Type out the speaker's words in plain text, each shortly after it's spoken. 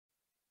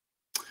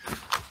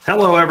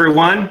Hello,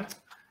 everyone.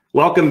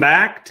 Welcome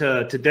back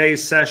to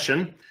today's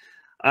session.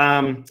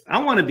 I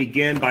want to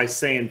begin by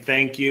saying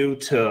thank you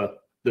to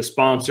the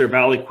sponsor,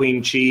 Valley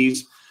Queen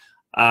Cheese.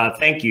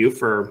 Thank you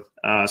for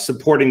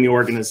supporting the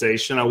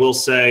organization. I will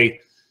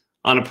say,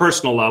 on a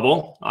personal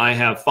level, I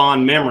have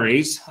fond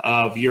memories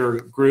of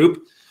your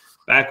group.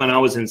 Back when I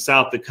was in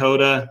South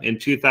Dakota in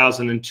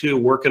 2002,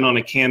 working on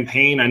a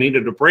campaign, I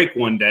needed a break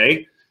one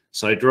day.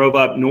 So I drove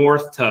up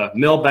north to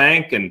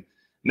Millbank and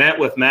met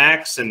with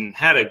Max and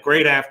had a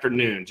great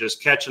afternoon,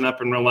 just catching up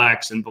and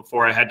relaxing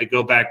before I had to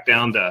go back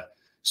down to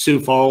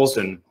Sioux Falls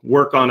and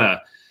work on a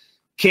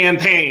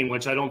campaign,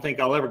 which I don't think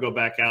I'll ever go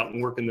back out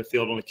and work in the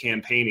field on a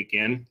campaign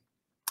again.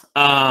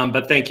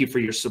 But thank you for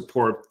your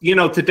support. You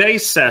know,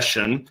 today's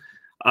session,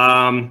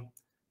 the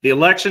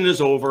election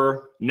is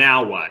over.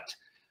 Now what?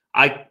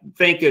 I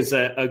think is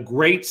a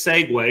great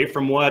segue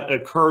from what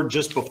occurred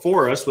just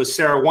before us with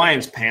Sarah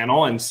Wyand's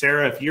panel. And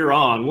Sarah, if you're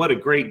on, what a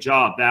great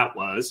job that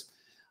was.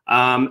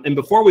 And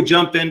before we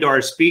jump into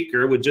our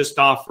speaker, we'll just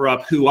offer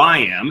up who I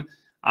am.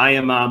 I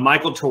am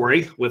Michael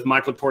Torrey with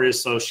Michael Torrey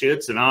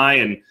Associates, and I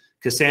and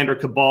Cassandra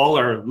Cabal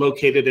are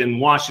located in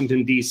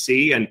Washington,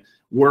 D.C. and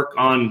work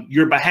on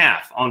your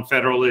behalf on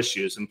federal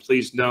issues. And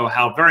please know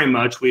how very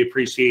much we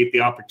appreciate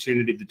the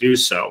opportunity to do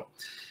so.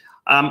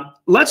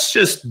 Let's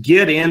just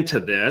get into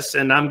this,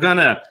 and I'm going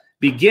to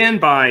begin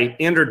by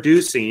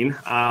introducing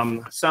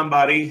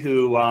somebody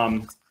who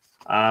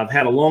I've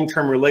had a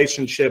long-term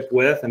relationship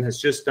with and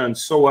has just done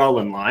so well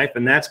in life,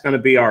 and that's going to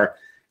be our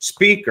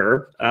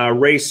speaker,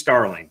 Ray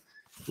Starling.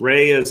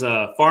 Ray is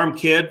a farm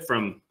kid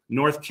from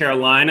North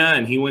Carolina,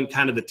 and he went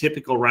kind of the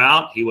typical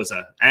route. He was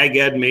an ag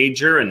ed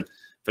major, and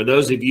for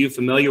those of you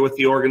familiar with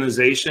the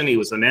organization, he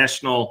was a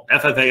national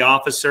FFA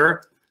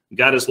officer,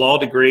 got his law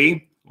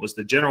degree, was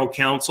the general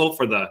counsel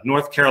for the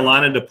North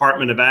Carolina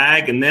Department of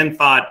Ag, and then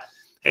thought,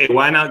 hey,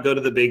 why not go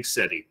to the big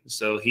city?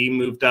 So he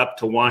moved up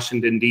to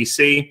Washington,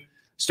 D.C.,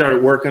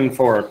 started working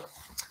for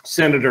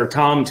Senator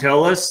Tom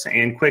Tillis,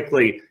 and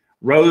quickly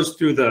rose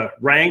through the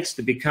ranks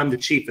to become the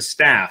chief of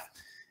staff.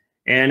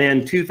 And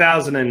in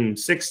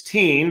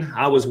 2016,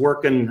 I was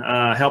working,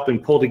 helping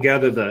pull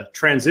together the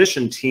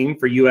transition team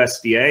for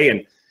USDA,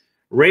 and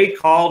Ray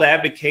called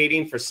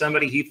advocating for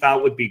somebody he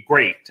thought would be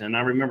great. And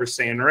I remember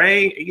saying,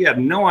 Ray, you have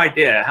no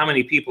idea how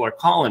many people are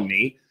calling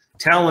me,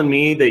 telling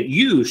me that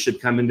you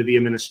should come into the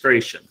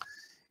administration.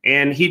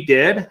 And he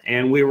did,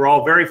 and we were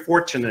all very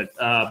fortunate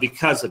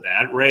because of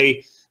that.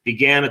 Ray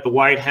began at the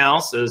White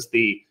House as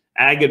the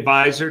ag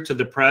advisor to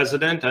the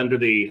president under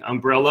the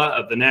umbrella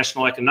of the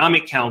National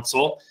Economic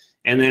Council,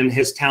 and then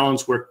his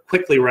talents were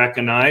quickly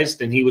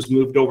recognized, and he was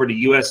moved over to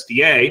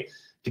USDA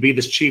to be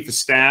the chief of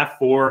staff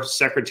for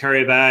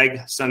Secretary of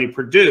Ag, Sonny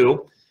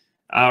Perdue.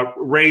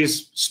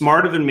 Ray's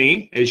smarter than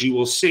me, as you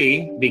will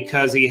see,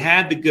 because he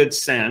had the good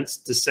sense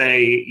to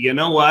say, you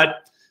know what?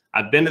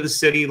 I've been to the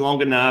city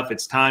long enough.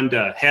 It's time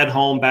to head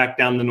home back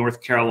down to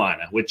North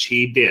Carolina, which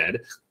he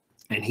did.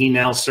 And he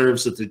now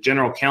serves as the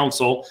general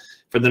counsel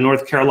for the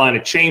North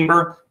Carolina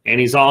Chamber. And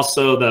he's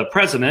also the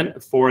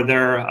president for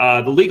their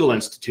the Legal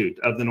Institute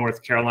of the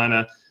North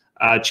Carolina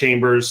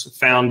Chambers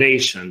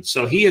Foundation.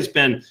 So he has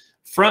been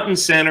front and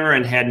center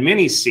and had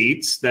many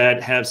seats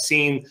that have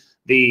seen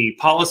the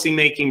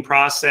policymaking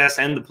process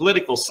and the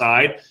political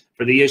side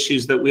for the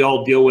issues that we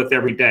all deal with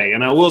every day.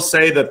 And I will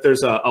say that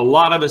there's a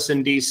lot of us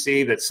in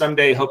DC that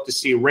someday hope to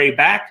see Ray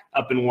back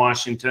up in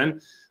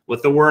Washington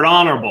with the word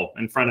honorable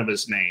in front of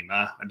his name.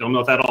 I don't know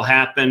if that'll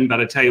happen,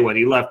 but I tell you what,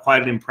 he left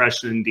quite an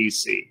impression in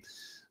DC.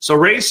 So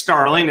Ray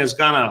Starling is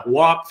gonna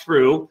walk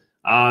through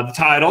the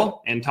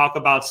title and talk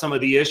about some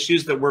of the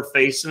issues that we're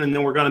facing, and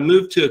then we're gonna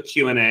move to a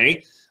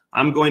Q&A.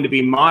 I'm going to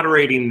be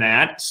moderating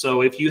that.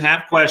 So if you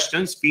have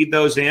questions, feed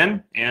those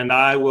in, and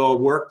I will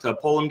work to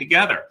pull them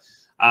together.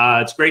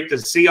 It's great to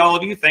see all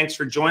of you. Thanks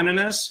for joining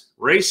us.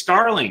 Ray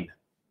Starling.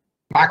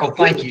 Michael,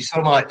 thank you so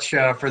much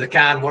for the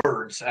kind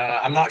words.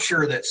 I'm not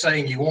sure that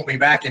saying you want me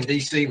back in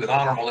D.C. with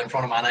honorable in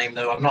front of my name,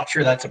 though, I'm not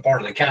sure that's a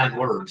part of the kind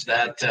words.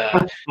 That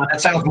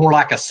sounds more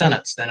like a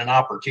sentence than an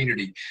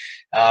opportunity.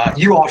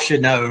 You all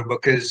should know,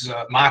 because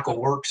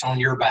Michael works on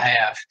your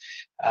behalf,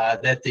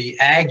 that the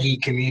Aggie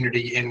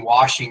community in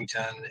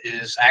Washington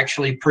is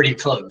actually pretty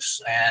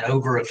close. And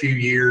over a few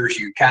years,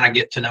 you kind of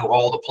get to know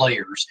all the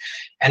players.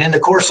 And in the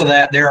course of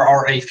that, there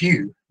are a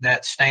few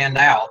that stand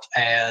out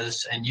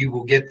as, and you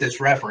will get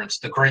this reference,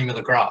 the cream of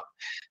the crop.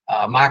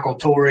 Michael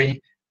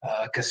Torrey,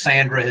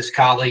 Cassandra, his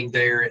colleague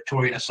there at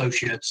Torrey and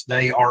Associates,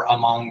 they are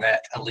among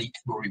that elite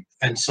group.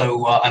 And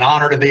so an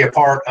honor to be a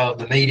part of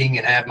the meeting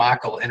and have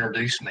Michael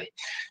introduce me.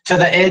 To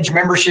the EDGE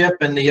membership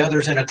and the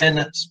others in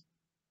attendance,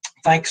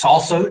 thanks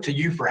also to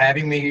you for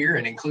having me here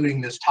and including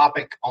this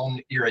topic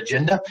on your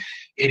agenda.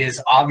 It is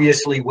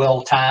obviously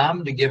well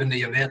timed given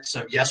the events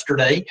of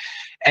yesterday.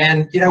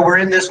 And, you know, we're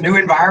in this new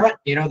environment.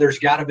 You know, there's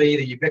got to be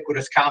the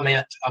ubiquitous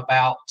comment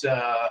about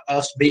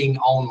us being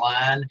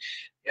online.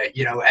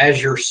 You know,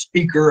 as your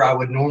speaker, I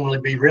would normally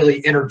be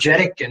really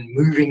energetic and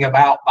moving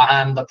about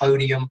behind the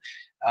podium.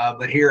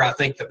 But here, I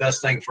think the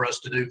best thing for us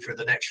to do for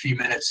the next few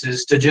minutes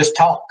is to just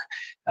talk.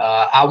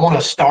 I want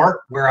to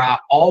start where I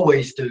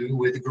always do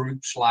with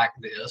groups like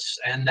this,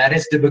 and that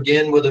is to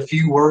begin with a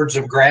few words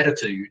of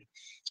gratitude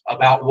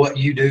about what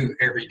you do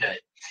every day.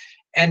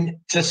 And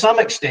to some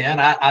extent,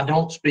 I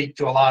don't speak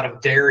to a lot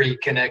of dairy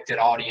connected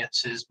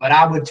audiences, but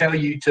I would tell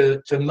you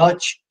to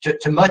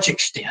much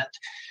extent,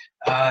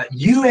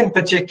 you in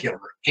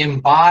particular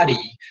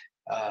embody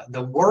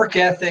the work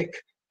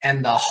ethic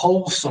and the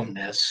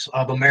wholesomeness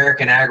of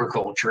American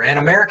agriculture and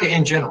America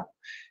in general.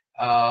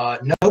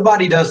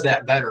 Nobody does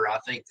that better, I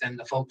think, than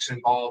the folks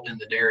involved in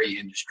the dairy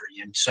industry.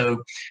 And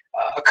so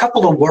a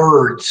couple of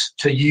words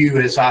to you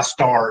as I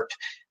start,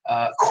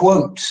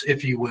 quotes,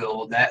 if you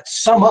will, that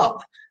sum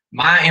up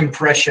my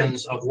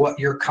impressions of what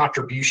your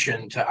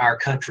contribution to our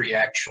country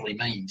actually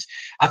means.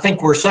 I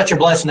think we're such a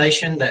blessed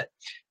nation that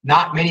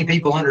not many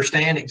people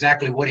understand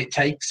exactly what it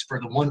takes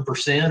for the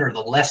 1% or the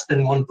less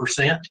than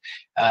 1%.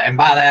 And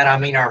by that, I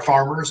mean our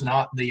farmers,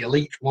 not the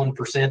elite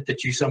 1%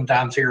 that you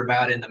sometimes hear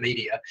about in the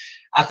media.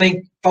 I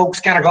think folks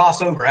kind of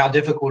gloss over how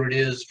difficult it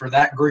is for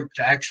that group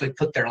to actually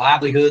put their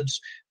livelihoods,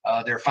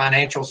 their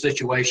financial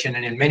situation,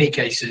 and in many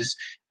cases,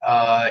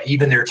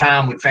 even their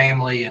time with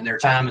family and their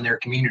time in their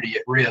community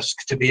at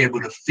risk to be able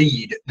to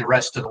feed the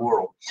rest of the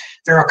world.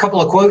 There are a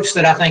couple of quotes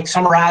that I think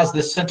summarize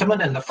this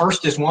sentiment, and the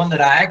first is one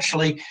that I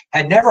actually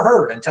had never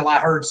heard until I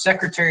heard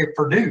Secretary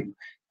Perdue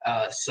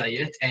say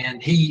it.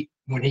 And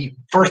when he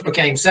first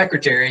became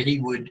secretary, he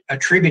would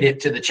attribute it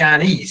to the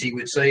Chinese. He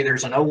would say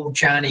there's an old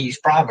Chinese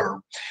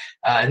proverb.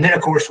 And then,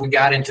 of course, we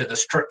got into the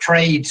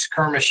trade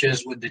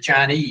skirmishes with the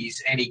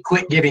Chinese, and he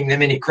quit giving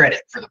them any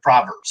credit for the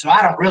proverb. So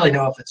I don't really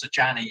know if it's a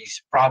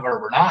Chinese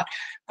proverb or not,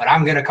 but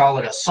I'm going to call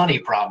it a Sonny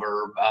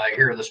proverb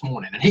here this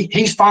morning. And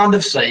he's fond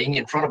of saying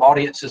in front of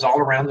audiences all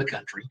around the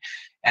country,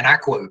 and I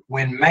quote,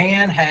 "When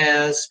man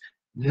has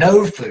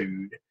no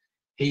food,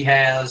 he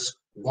has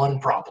one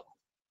problem.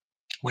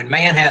 When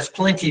man has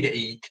plenty to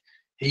eat,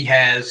 he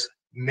has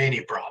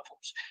many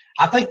problems."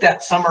 I think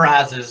that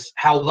summarizes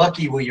how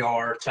lucky we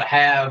are to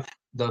have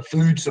the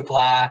food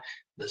supply,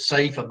 the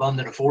safe,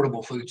 abundant,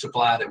 affordable food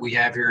supply that we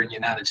have here in the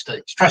United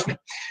States. Trust me,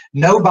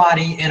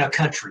 nobody in a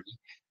country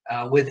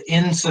with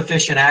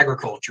insufficient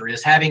agriculture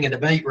is having a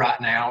debate right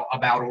now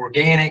about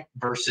organic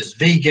versus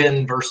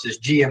vegan versus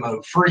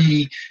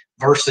GMO-free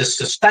versus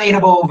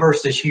sustainable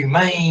versus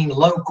humane,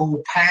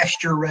 local,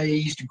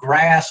 pasture-raised,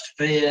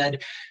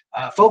 grass-fed.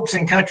 Folks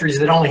in countries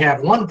that only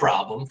have one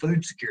problem,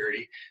 food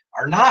security,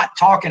 are not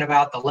talking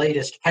about the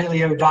latest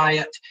paleo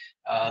diet,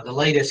 the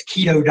latest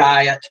keto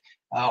diet,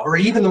 or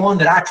even the one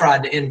that I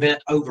tried to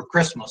invent over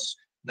Christmas,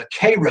 the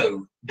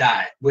Karo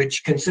diet,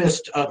 which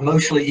consists of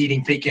mostly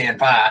eating pecan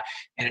pie,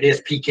 and it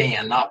is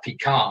pecan, not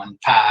pecan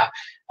pie,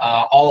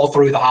 all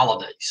through the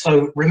holidays.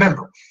 So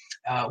remember,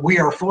 we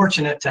are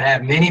fortunate to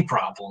have many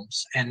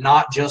problems and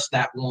not just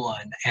that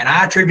one. And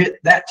I attribute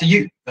that to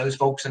you, those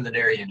folks in the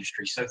dairy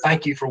industry. So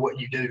thank you for what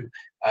you do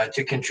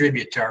to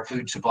contribute to our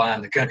food supply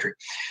in the country.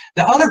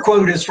 The other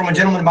quote is from a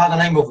gentleman by the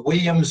name of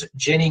Williams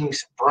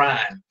Jennings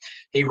Bryan.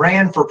 He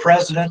ran for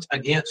president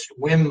against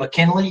Wim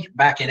McKinley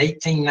back in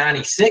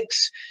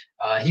 1896.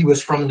 He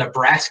was from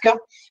Nebraska.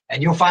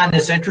 And you'll find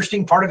this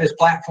interesting. Part of his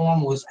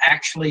platform was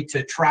actually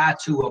to try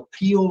to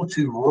appeal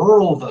to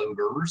rural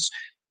voters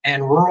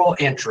and rural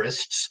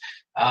interests,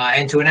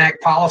 and to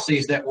enact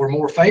policies that were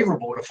more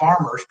favorable to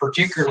farmers,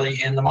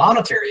 particularly in the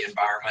monetary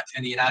environment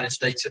in the United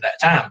States at that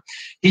time.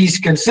 He's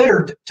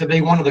considered to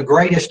be one of the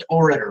greatest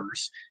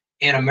orators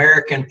in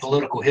American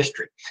political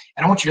history.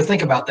 And I want you to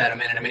think about that a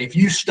minute. I mean, if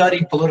you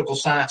studied political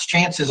science,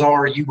 chances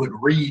are you would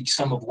read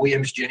some of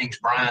Williams Jennings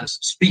Bryan's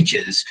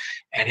speeches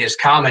and his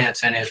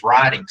comments and his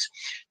writings.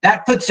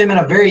 That puts him in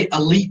a very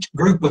elite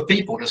group of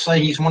people to say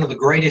he's one of the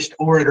greatest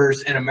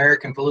orators in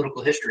American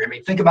political history. I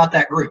mean, think about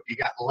that group. You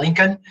got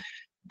Lincoln,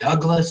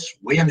 Douglas,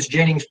 Williams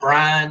Jennings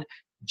Bryan,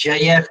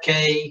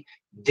 JFK,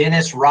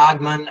 Dennis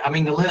Rodman. I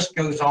mean, the list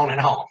goes on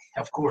and on.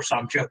 Of course,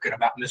 I'm joking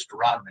about Mr.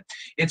 Rodman.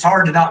 It's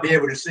hard to not be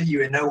able to see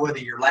you and know whether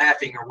you're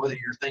laughing or whether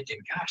you're thinking,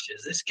 gosh,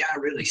 is this guy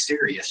really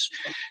serious?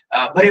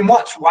 But in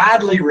what's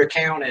widely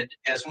recounted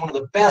as one of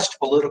the best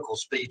political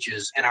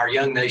speeches in our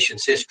young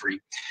nation's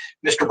history,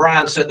 Mr.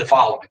 Bryan said the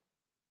following: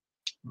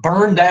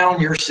 "Burn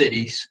down your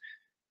cities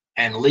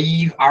and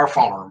leave our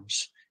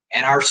farms,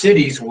 and our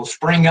cities will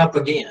spring up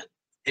again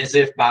as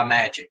if by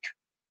magic.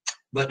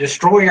 But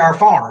destroy our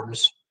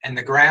farms, and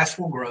the grass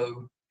will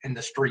grow in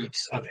the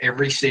streets of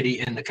every city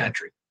in the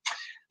country."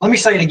 Let me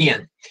say it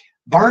again.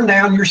 Burn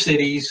down your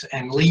cities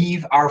and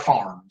leave our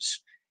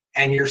farms,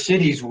 and your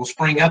cities will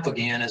spring up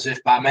again as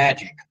if by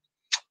magic.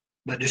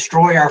 But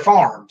destroy our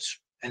farms,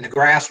 and the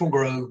grass will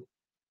grow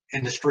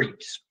in the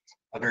streets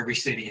of every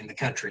city in the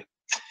country.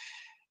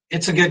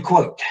 It's a good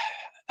quote.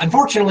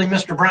 Unfortunately,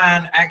 Mr.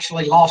 Bryan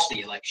actually lost the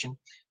election.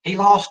 He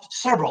lost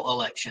several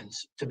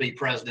elections to be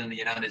president of the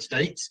United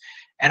States.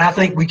 And I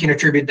think we can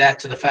attribute that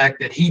to the fact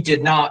that he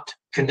did not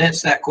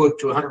condense that quote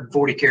to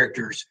 140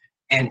 characters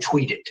and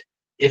tweet it,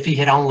 if he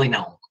had only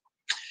known.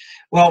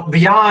 Well,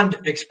 beyond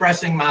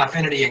expressing my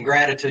affinity and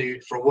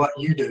gratitude for what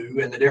you do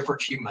and the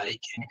difference you make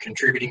in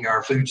contributing to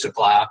our food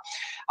supply,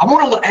 I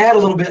want to add a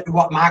little bit to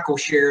what Michael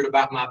shared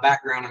about my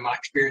background and my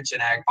experience in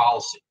ag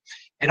policy.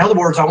 In other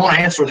words, I want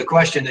to answer the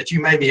question that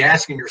you may be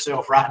asking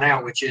yourself right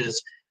now, which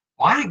is,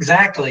 why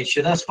exactly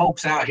should us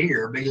folks out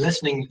here be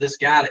listening to this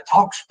guy that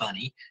talks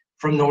funny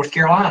from North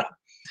Carolina?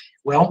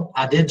 Well,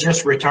 I did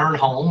just return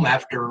home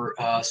after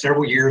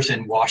several years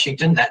in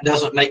Washington. That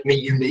doesn't make me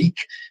unique.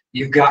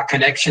 You've got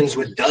connections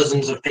with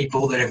dozens of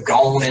people that have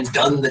gone and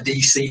done the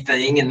DC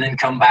thing and then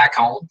come back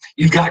home.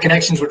 You've got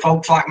connections with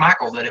folks like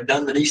Michael that have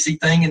done the DC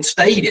thing and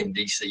stayed in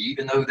DC,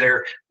 even though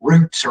their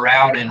roots are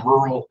out in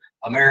rural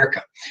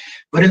America.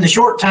 But in the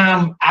short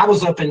time I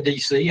was up in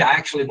DC, I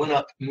actually went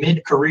up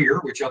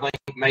mid-career, which I think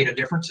made a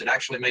difference. It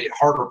actually made it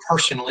harder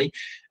personally,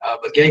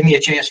 but gave me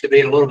a chance to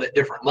be at a little bit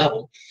different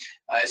level.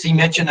 As he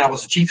mentioned, I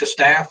was the chief of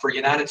staff for a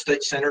United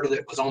States senator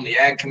that was on the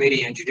Ag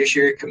Committee and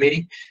Judiciary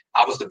Committee.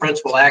 I was the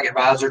principal ag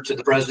advisor to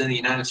the President of the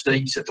United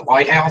States at the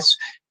White House,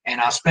 and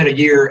I spent a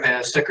year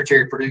as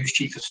Secretary Perdue's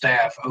chief of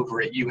staff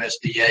over at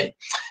USDA,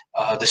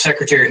 the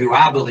secretary who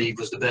I believe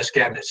was the best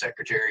cabinet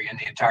secretary in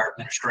the entire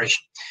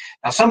administration.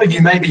 Now, some of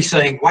you may be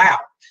saying, wow,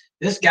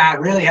 this guy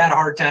really had a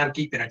hard time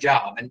keeping a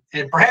job,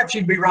 and perhaps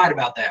you'd be right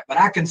about that, but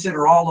I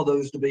consider all of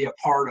those to be a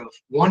part of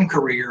one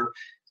career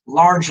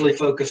largely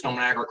focused on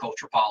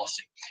agriculture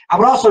policy. I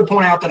would also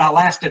point out that I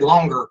lasted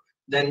longer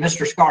than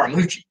Mr.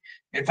 Scaramucci.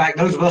 In fact,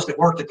 those of us that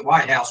worked at the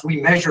White House, we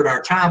measured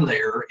our time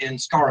there in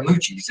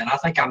Scaramucci's, and I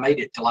think I made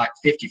it to like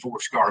 54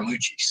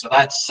 Scaramucci's, so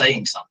that's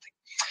saying something.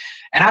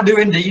 And I do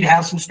indeed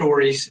have some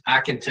stories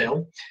I can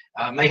tell.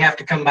 May have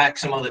to come back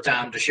some other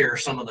time to share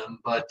some of them,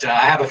 but I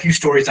have a few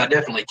stories I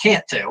definitely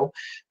can't tell,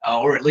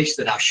 or at least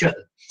that I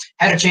shouldn't.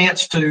 Had a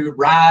chance to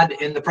ride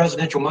in the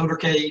presidential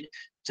motorcade,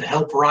 to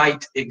help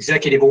write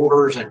executive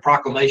orders and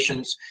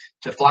proclamations,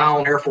 to fly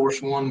on Air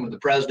Force One with the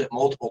president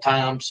multiple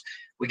times.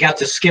 We got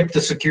to skip the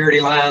security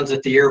lines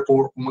at the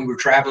airport when we were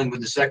traveling with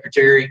the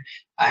secretary.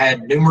 I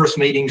had numerous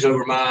meetings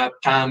over my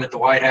time at the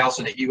White House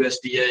and at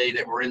USDA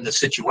that were in the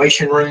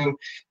Situation Room.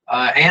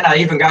 And I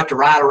even got to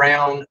ride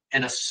around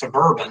in a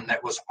Suburban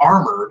that was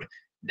armored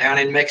down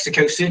in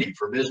Mexico City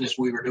for business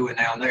we were doing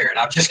down there. And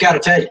I've just got to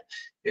tell you,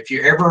 if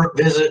you ever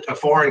visit a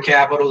foreign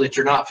capital that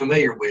you're not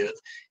familiar with,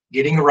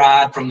 getting a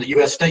ride from the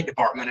U.S. State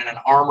Department in an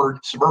armored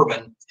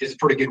Suburban is a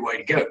pretty good way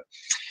to go.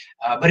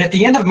 But at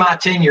the end of my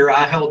tenure,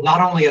 I held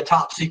not only a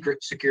top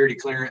secret security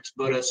clearance,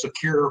 but a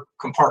secure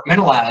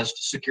compartmentalized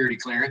security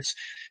clearance.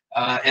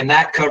 And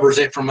that covers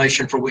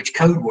information for which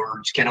code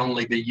words can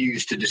only be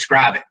used to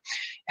describe it.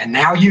 And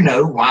now you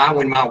know why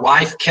when my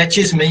wife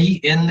catches me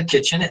in the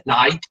kitchen at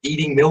night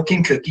eating milk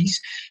and cookies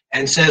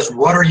and says,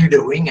 "What are you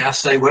doing?" I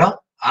say,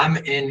 "Well, I'm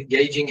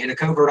engaging in a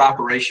covert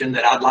operation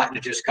that I'd like to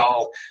just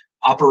call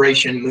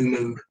Operation Moo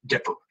Moo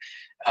Dipper."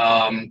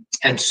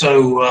 And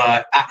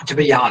so, to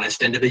be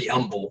honest and to be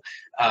humble,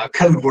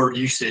 code word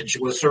usage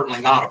was certainly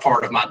not a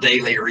part of my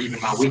daily or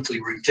even my weekly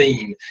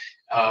routine.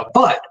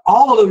 But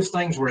all of those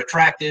things were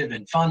attractive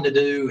and fun to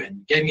do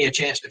and gave me a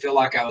chance to feel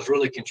like I was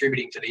really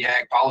contributing to the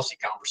ag policy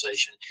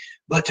conversation.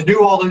 But to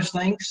do all those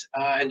things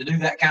and to do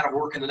that kind of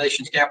work in the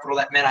nation's capital,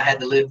 that meant I had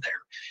to live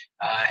there.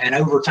 And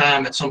over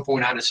time, at some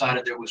point, I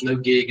decided there was no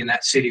gig in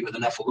that city with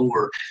enough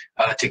allure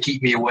to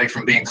keep me away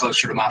from being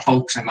closer to my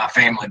folks and my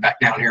family back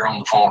down here on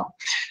the farm.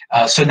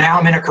 So now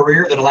I'm in a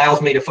career that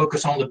allows me to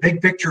focus on the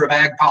big picture of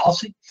ag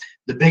policy,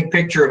 the big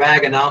picture of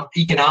ag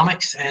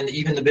economics, and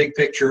even the big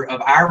picture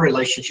of our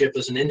relationship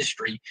as an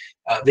industry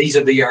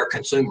vis-a-vis our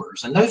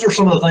consumers. And those are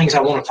some of the things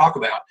I want to talk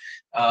about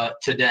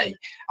today.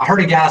 I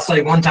heard a guy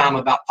say one time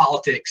about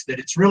politics that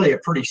it's really a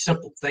pretty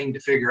simple thing to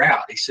figure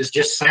out. He says,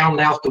 just sound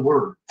out the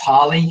word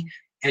poly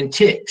and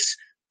ticks.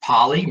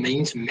 Poly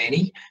means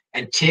many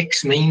and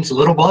ticks means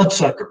little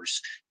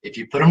bloodsuckers. If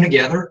you put them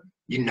together,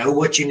 you know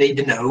what you need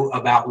to know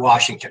about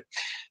Washington.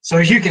 So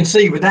as you can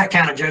see with that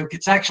kind of joke,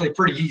 it's actually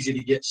pretty easy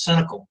to get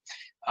cynical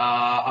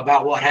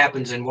about what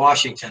happens in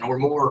Washington, or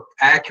more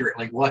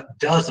accurately, what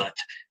doesn't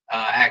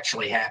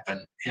actually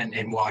happen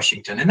in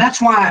Washington. And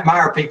that's why I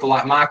admire people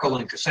like Michael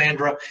and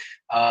Cassandra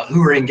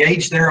who are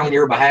engaged there on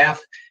your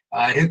behalf,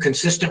 who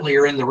consistently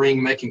are in the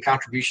ring making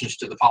contributions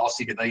to the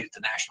policy debate at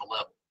the national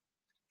level.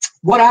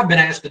 What I've been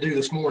asked to do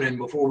this morning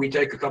before we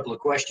take a couple of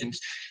questions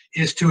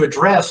is to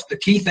address the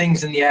key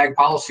things in the ag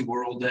policy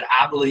world that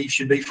I believe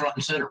should be front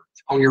and center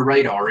on your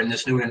radar in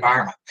this new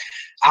environment.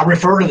 I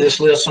refer to this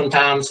list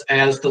sometimes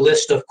as the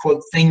list of,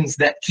 quote, things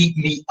that keep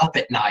me up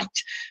at night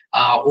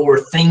or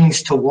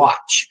things to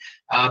watch.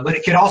 But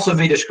it could also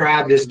be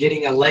described as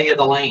getting a lay of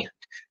the land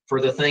for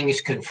the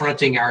things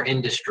confronting our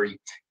industry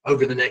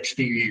over the next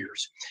few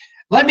years.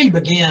 Let me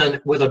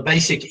begin with a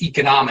basic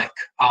economic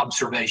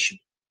observation.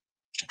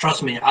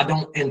 Trust me, I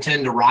don't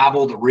intend to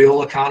rival the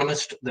real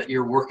economist that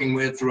you're working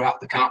with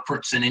throughout the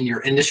conference and in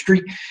your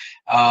industry.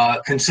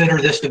 Consider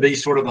this to be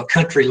sort of a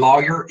country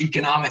lawyer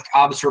economic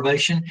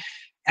observation.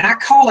 And I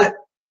call it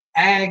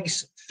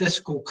ag's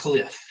fiscal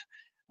cliff.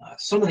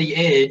 Some of the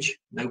edge,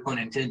 no pun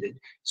intended,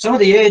 some of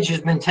the edge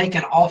has been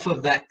taken off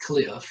of that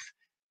cliff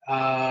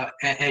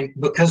and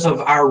because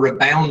of our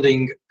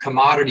rebounding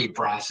commodity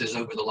prices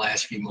over the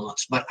last few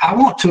months. But I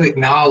want to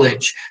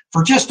acknowledge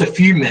for just a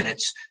few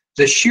minutes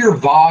the sheer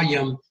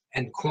volume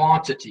and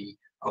quantity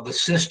of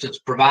assistance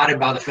provided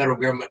by the federal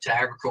government to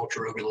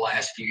agriculture over the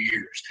last few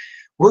years.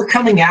 We're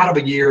coming out of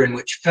a year in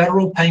which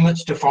federal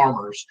payments to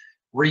farmers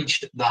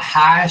reached the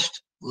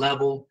highest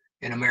level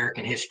in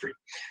American history.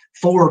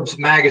 Forbes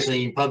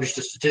magazine published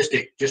a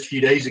statistic just a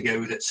few days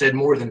ago that said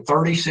more than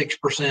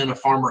 36% of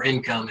farmer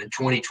income in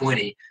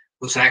 2020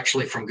 was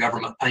actually from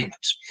government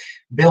payments.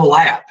 Bill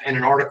Lapp, in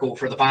an article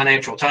for the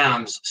Financial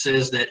Times,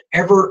 says that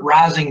ever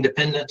rising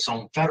dependence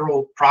on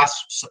federal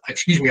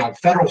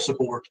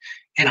support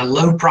in a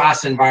low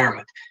price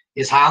environment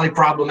is highly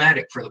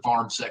problematic for the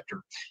farm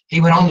sector. He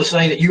went on to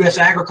say that U.S.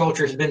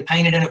 agriculture has been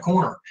painted in a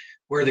corner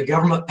where the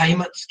government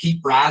payments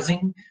keep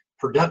rising,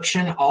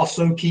 production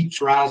also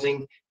keeps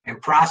rising,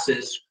 and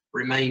prices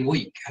remain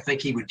weak. I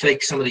think he would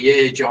take some of the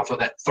edge off of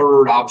that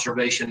third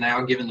observation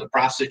now, given the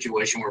price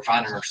situation we're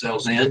finding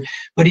ourselves in.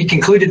 But he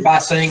concluded by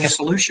saying a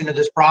solution to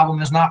this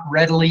problem is not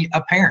readily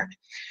apparent.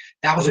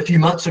 That was a few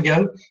months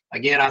ago.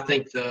 Again, I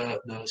think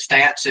the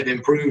stats have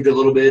improved a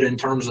little bit in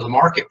terms of the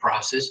market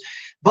prices.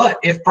 But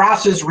if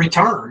prices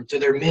return to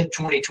their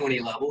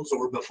mid-2020 levels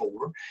or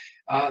before,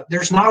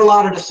 there's not a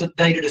lot of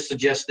data to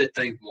suggest that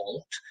they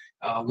won't.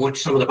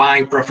 Once some of the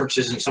buying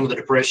preferences and some of the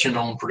depression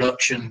on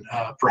production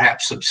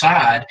perhaps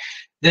subside,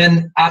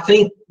 then I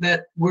think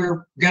that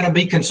we're going to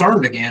be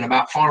concerned again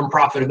about farm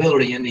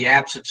profitability in the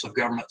absence of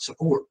government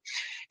support.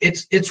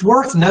 It's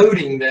worth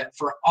noting that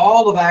for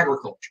all of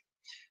agriculture,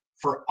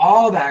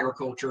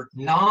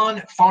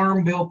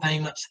 non-farm bill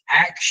payments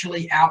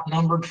actually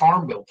outnumbered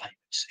farm bill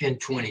payments in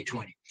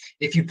 2020.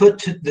 If you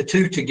put the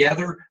two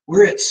together,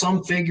 we're at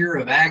some figure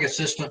of ag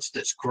assistance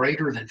that's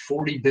greater than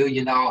 $40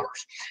 billion.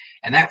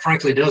 And that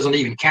frankly doesn't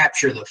even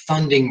capture the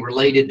funding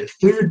related to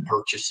food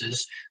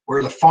purchases,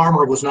 where the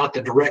farmer was not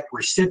the direct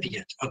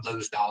recipient of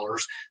those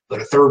dollars,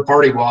 but a third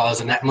party was,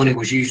 and that money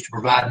was used to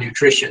provide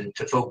nutrition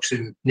to folks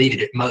who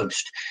needed it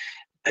most.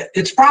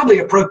 It's probably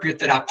appropriate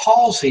that I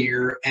pause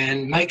here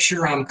and make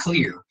sure I'm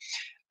clear.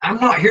 I'm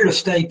not here to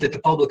state that the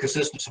public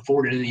assistance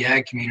afforded in the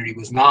ag community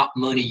was not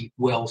money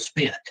well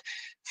spent.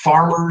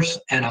 Farmers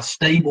and a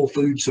stable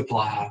food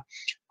supply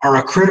are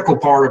a critical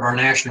part of our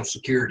national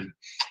security.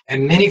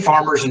 And many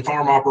farmers and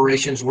farm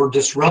operations were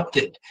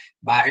disrupted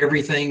by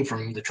everything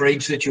from the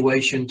trade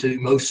situation to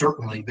most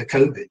certainly the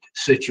COVID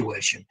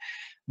situation.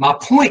 My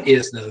point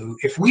is, though,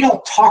 if we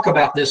don't talk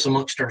about this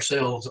amongst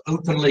ourselves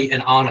openly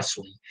and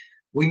honestly,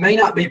 we may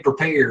not be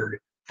prepared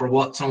for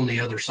what's on the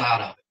other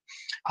side of it.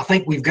 I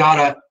think we've got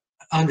to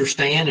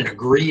understand and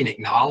agree and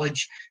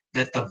acknowledge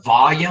that the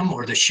volume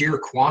or the sheer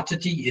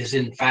quantity is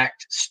in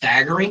fact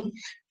staggering.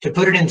 To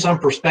put it in some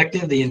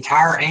perspective, the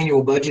entire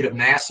annual budget of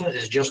NASA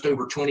is just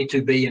over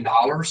 $22 billion,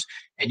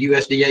 and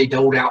USDA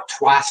doled out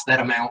twice that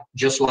amount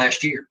just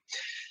last year.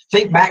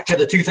 Think back to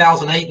the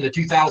 2008 and the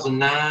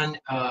 2009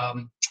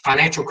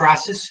 financial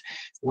crisis,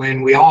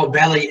 when we all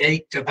belly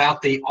ached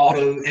about the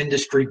auto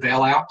industry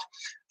bailout.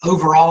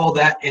 Overall,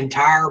 that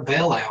entire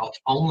bailout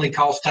only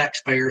cost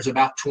taxpayers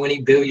about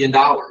 $20 billion.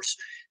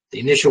 The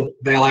initial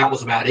bailout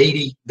was about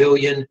 $80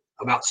 billion,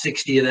 about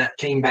 60 of that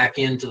came back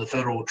into the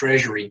federal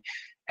treasury.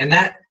 And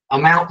that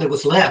amount that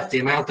was left, the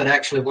amount that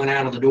actually went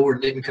out of the door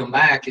and didn't come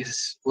back,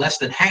 is less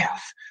than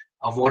half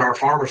of what our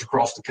farmers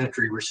across the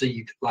country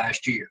received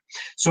last year.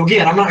 So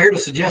again, I'm not here to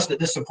suggest that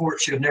this support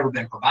should have never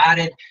been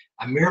provided.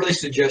 I'm merely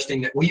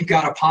suggesting that we've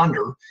got to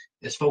ponder,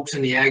 as folks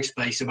in the ag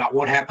space, about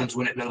what happens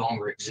when it no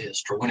longer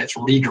exists or when it's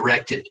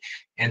redirected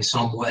in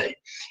some way.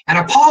 And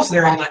I pause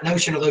there on that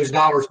notion of those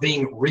dollars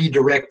being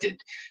redirected.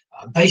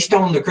 Based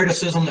on the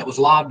criticism that was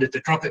lobbed at the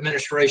Trump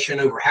administration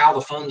over how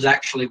the funds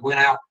actually went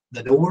out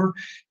the door,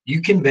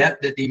 you can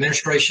bet that the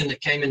administration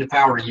that came into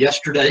power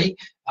yesterday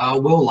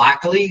will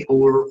likely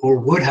or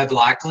would have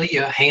likely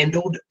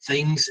handled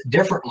things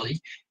differently,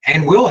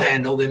 and will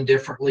handle them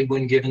differently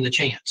when given the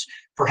chance.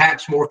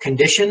 Perhaps more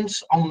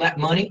conditions on that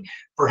money,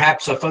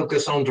 perhaps a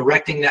focus on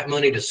directing that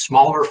money to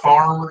smaller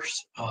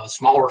farms,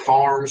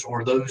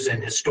 or those in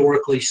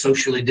historically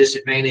socially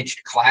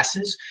disadvantaged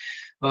classes.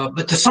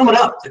 But to sum it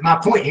up, my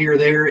point here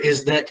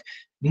is that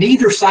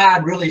neither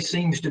side really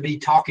seems to be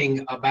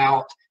talking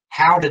about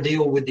how to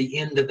deal with the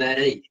end of that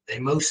aid. They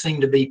most seem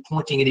to be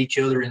pointing at each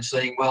other and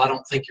saying, well, I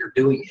don't think you're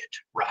doing it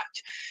right.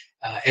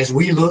 As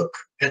we look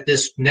at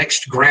this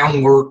next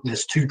groundwork,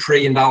 this $2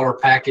 trillion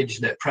package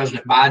that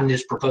President Biden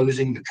is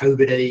proposing, the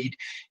COVID aid,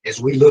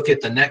 as we look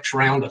at the next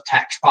round of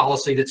tax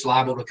policy that's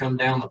liable to come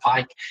down the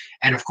pike,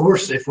 and of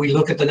course, if we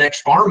look at the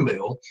next farm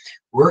bill,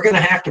 we're going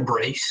to have to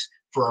brace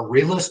for a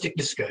realistic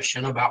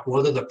discussion about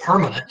whether the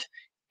permanent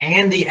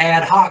and the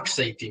ad hoc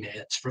safety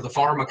nets for the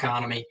farm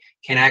economy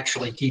can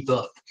actually keep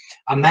up.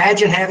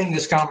 Imagine having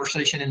this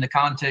conversation in the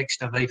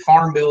context of a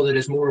farm bill that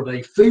is more of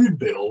a food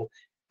bill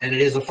than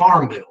it is a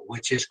farm bill,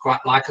 which is quite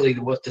likely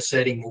what the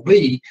setting will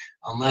be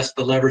unless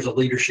the levers of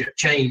leadership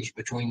change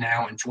between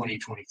now and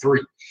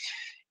 2023.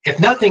 If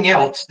nothing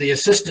else, the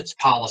assistance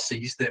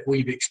policies that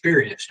we've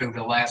experienced over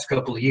the last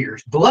couple of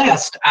years,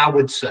 blessed, I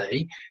would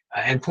say,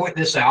 and point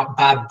this out,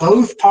 by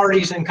both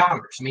parties in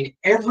Congress. I mean,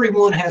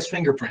 everyone has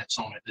fingerprints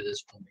on it to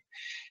this point.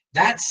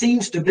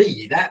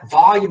 That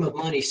volume of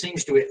money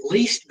seems to at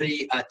least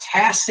be a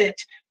tacit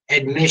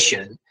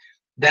admission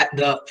that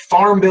the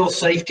Farm Bill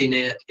safety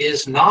net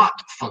is not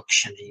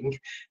functioning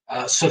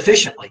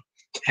sufficiently,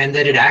 and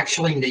that it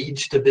actually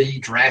needs to be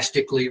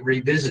drastically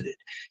revisited.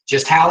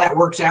 Just how that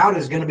works out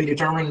is going to be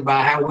determined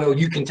by how well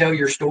you can tell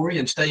your story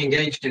and stay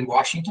engaged in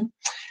Washington.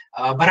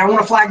 But I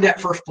want to flag that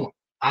first point.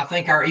 I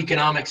think our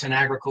economics and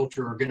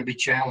agriculture are going to be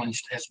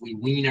challenged as we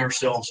wean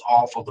ourselves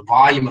off of the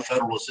volume of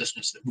federal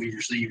assistance that we've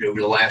received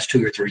over the last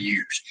 2 or 3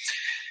 years.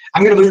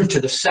 I'm going to move to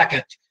the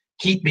second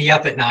keep me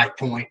up at night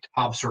point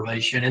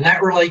observation, and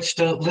that relates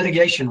to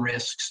litigation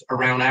risks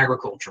around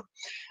agriculture.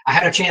 I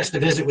had a chance to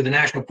visit with the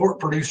national pork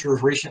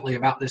producers recently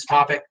about this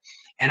topic,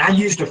 and I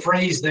used a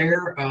phrase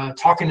there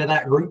talking to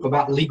that group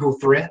about legal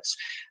threats.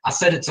 I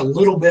said it's a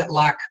little bit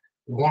like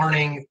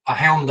warning a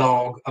hound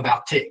dog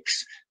about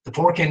ticks. The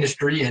pork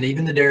industry, and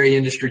even the dairy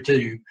industry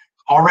too,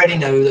 already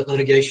know that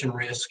litigation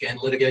risk and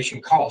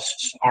litigation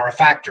costs are a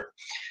factor.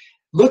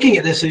 Looking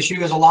at this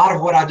issue is a lot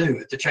of what I do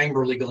at the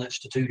Chamber Legal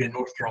Institute in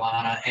North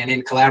Carolina, and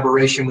in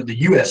collaboration with the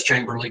U.S.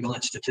 Chamber Legal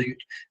Institute,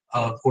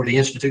 or the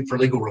Institute for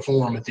Legal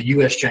Reform at the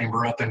U.S.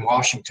 Chamber up in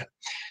Washington.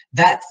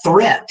 That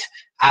threat,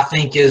 I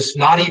think, is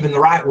not even the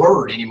right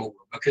word anymore,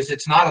 because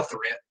it's not a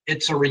threat,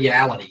 it's a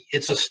reality.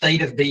 It's a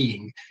state of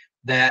being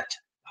that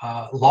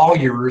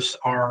lawyers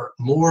are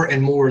more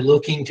and more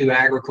looking to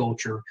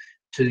agriculture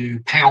to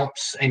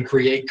pounce and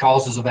create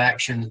causes of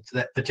action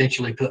that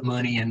potentially put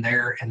money in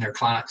their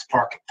clients'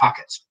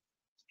 pockets.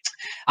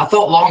 I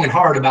thought long and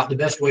hard about the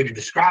best way to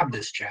describe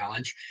this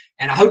challenge,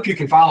 and I hope you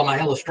can follow my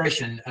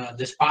illustration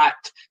despite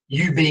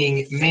you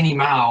being many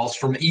miles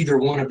from either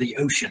one of the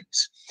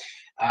oceans.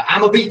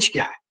 I'm a beach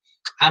guy.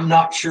 I'm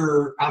not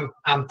sure,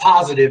 I'm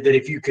positive that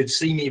if you could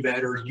see me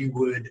better, you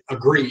would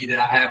agree that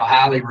I have a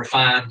highly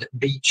refined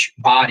beach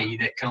body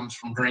that comes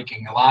from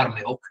drinking a lot of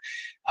milk,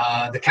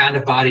 the kind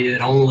of body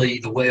that only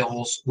the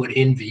whales would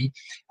envy.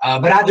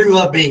 But I do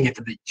love being at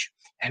the beach.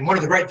 And one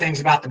of the great things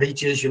about the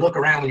beach is you look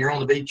around when you're on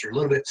the beach, you're a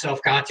little bit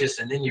self-conscious,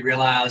 and then you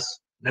realize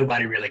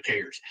nobody really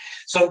cares.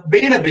 So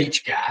being a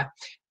beach guy,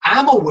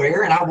 I'm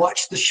aware, and I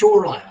watch the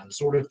shoreline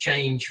sort of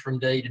change from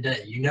day to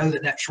day. You know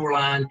that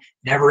shoreline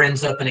never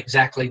ends up in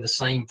exactly the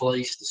same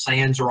place. The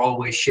sands are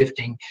always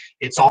shifting.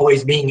 It's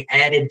always being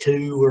added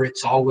to, or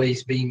it's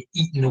always being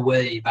eaten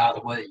away by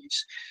the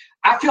waves.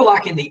 I feel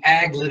like in the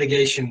ag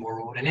litigation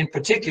world, and in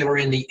particular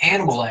in the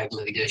animal ag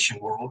litigation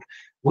world,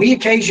 we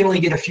occasionally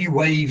get a few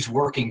waves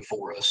working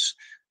for us,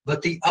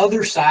 but the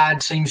other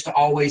side seems to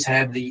always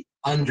have the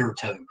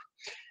undertow.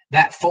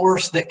 That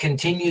force that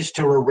continues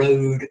to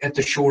erode at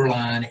the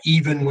shoreline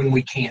even when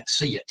we can't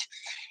see it.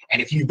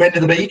 And if you've been to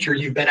the beach or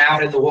you've been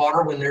out in the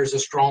water when there's a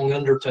strong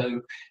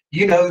undertow,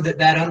 you know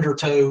that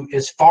undertow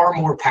is far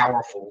more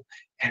powerful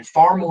and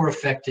far more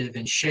effective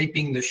in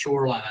shaping the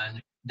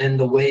shoreline than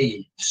the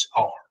waves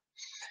are.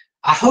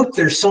 I hope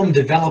there's some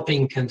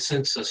developing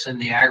consensus in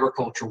the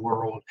agriculture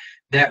world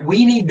that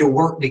we need to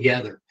work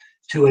together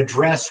to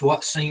address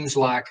what seems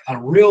like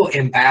a real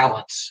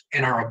imbalance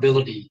in our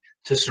ability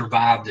to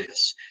survive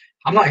this.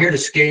 I'm not here to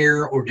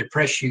scare or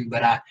depress you,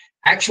 but I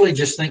actually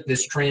just think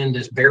this trend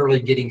is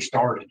barely getting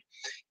started.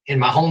 In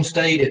my home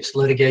state, it's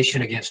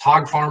litigation against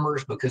hog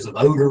farmers because of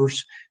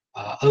odors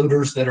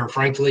that are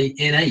frankly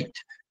innate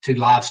to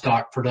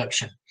livestock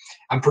production.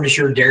 I'm pretty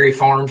sure dairy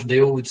farms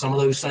deal with some of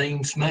those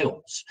same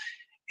smells.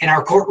 In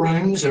our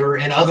courtrooms or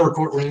in other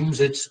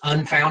courtrooms, it's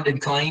unfounded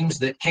claims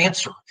that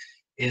cancer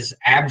is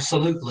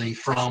absolutely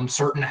from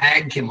certain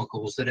ag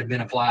chemicals that have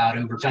been applied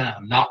over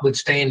time,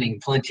 notwithstanding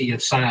plenty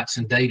of science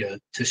and data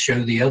to show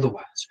the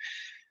otherwise.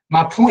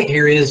 My point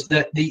here is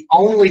that the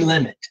only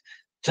limit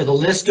to the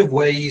list of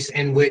ways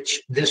in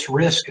which this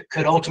risk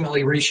could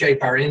ultimately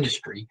reshape our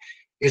industry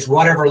is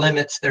whatever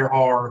limits there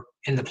are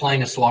in the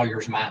plaintiff's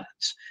lawyer's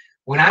minds.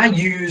 When I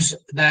use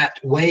that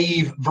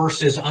wave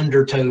versus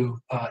undertow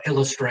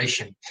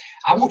illustration,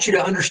 I want you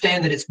to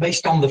understand that it's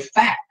based on the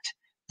fact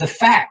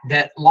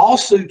that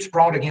lawsuits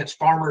brought against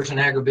farmers and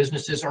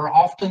agribusinesses are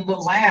often the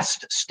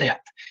last step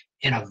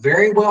in a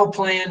very well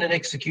planned and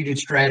executed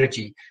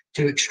strategy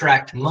to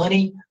extract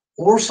money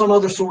or some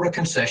other sort of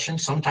concession,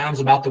 sometimes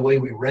about the way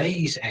we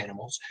raise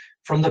animals,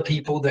 from the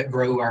people that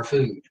grow our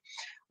food.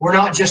 We're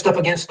not just up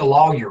against the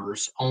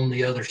lawyers on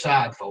the other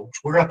side, folks.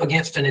 We're up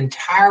against an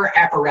entire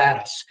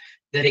apparatus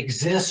that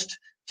exists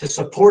to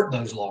support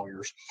those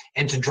lawyers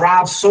and to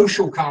drive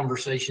social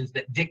conversations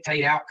that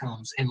dictate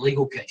outcomes in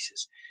legal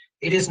cases.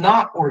 It is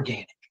not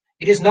organic.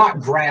 It is not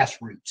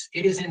grassroots.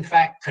 It is in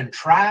fact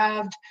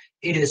contrived.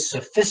 It is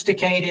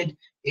sophisticated.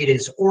 It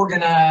is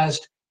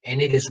organized,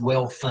 and it is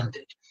well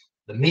funded.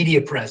 The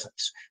media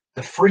presence,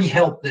 the free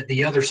help that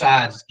the other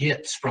side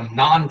gets from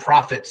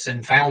nonprofits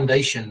and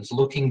foundations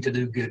looking to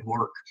do good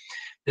work,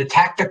 the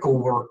tactical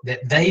work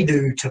that they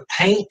do to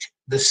paint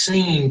the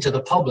scene to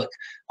the public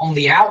on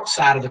the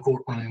outside of the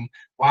courtroom,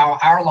 while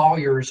our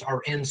lawyers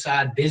are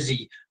inside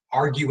busy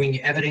arguing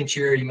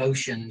evidentiary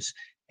motions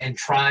and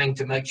trying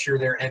to make sure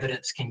their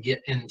evidence can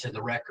get into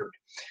the record.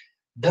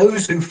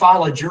 Those who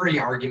follow jury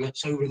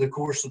arguments over the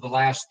course of the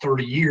last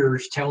 30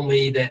 years tell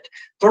me that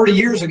 30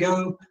 years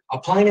ago, a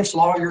plaintiff's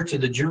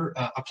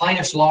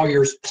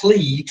lawyer's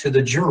plea to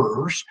the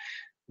jurors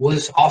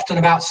was often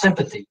about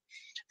sympathy,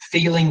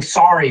 feeling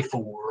sorry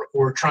for,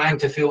 or trying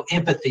to feel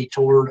empathy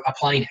toward a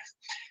plaintiff.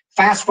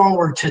 Fast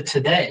forward to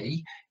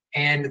today,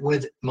 and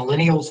with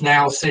millennials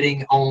now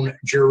sitting on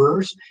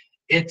jurors,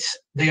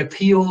 the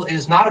appeal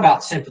is not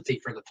about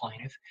sympathy for the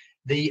plaintiff.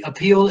 The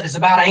appeal is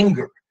about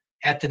anger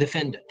at the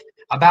defendant,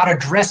 about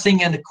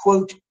addressing an,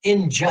 quote,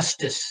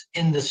 injustice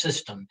in the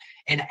system,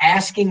 and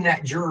asking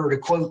that juror to,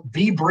 quote,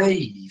 be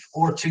brave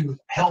or to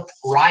help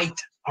right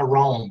a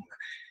wrong.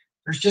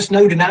 There's just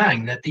no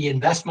denying that the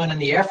investment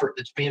and the effort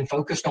that's being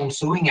focused on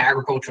suing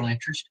agricultural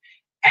interests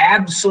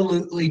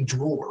absolutely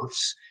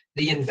dwarfs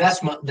the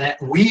investment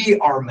that we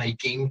are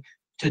making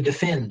to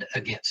defend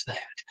against that.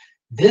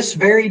 This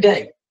very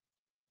day,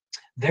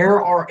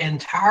 there are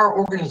entire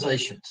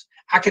organizations,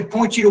 I could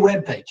point you to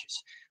web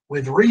pages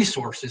with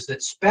resources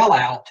that spell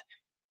out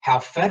how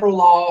federal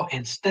law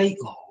and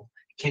state law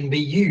can be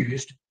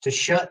used to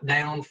shut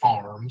down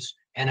farms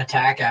and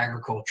attack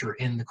agriculture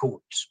in the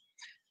courts.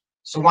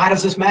 So why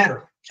does this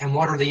matter? And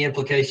what are the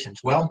implications?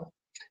 Well,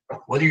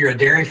 whether you're a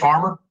dairy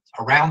farmer,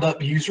 a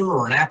Roundup user,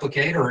 or an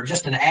applicator, or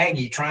just an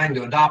Aggie trying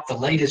to adopt the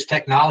latest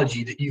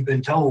technology that you've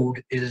been told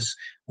is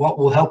what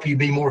will help you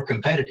be more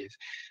competitive,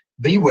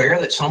 beware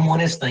that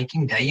someone is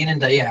thinking day in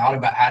and day out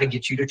about how to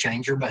get you to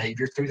change your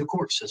behavior through the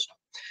court system.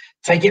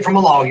 Take it from a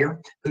lawyer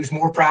who's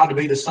more proud to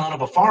be the son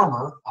of a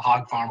farmer, a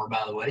hog farmer,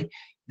 by the way,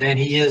 than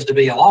he is to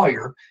be a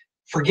lawyer.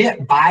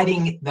 Forget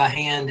biting the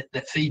hand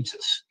that feeds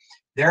us.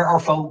 There are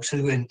folks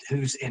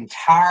whose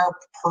entire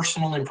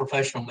personal and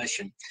professional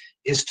mission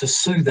is to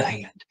sue the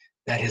hand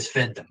that has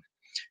fed them.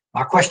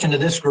 My question to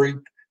this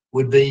group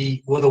would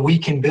be whether we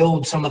can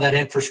build some of that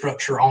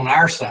infrastructure on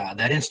our side,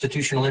 that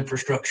institutional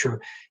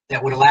infrastructure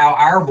that would allow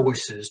our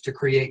voices to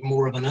create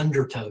more of an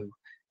undertow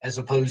as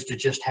opposed to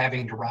just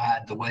having to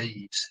ride the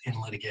waves in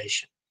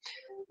litigation.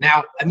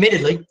 Now,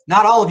 admittedly,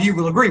 not all of you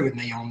will agree with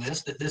me on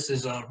this, that this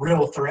is a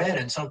real threat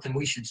and something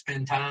we should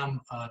spend time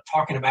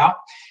talking about.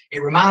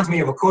 It reminds me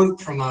of a quote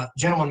from a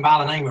gentleman by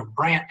the name of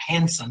Brant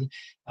Hansen.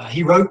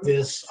 He wrote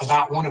this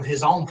about one of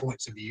his own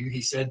points of view.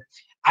 He said,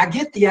 I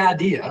get the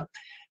idea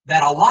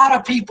that a lot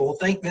of people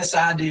think this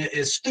idea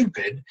is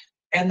stupid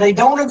and they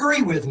don't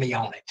agree with me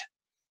on it.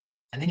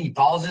 And then he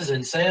pauses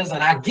and says,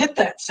 and I get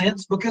that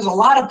sense because a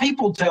lot of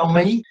people tell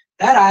me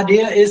that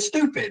idea is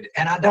stupid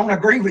and I don't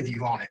agree with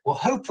you on it. Well,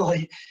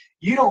 hopefully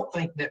you don't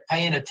think that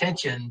paying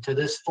attention to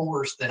this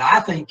force that I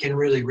think can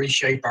really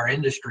reshape our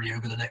industry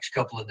over the next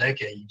couple of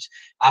decades,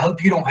 I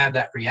hope you don't have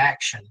that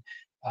reaction.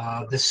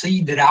 The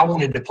seed that I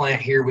wanted to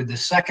plant here with the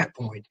second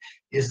point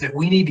is that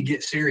we need to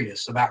get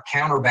serious about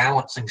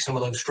counterbalancing some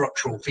of those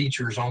structural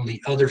features on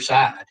the other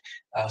side,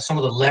 some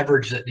of the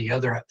leverage that the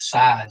other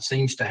side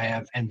seems to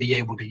have and be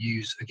able to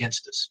use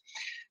against us.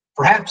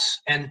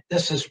 Perhaps, and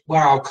this is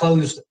where I'll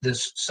close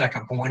this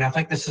second point, I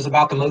think this is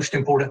about the most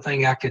important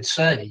thing I could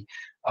say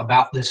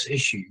about this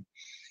issue.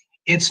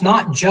 It's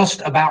not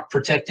just about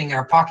protecting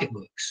our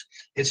pocketbooks.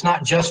 It's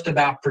not just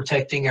about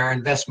protecting our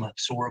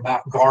investments or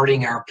about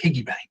guarding our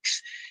piggy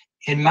banks.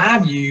 In my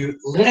view,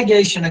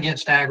 litigation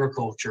against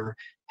agriculture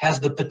has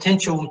the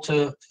potential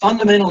to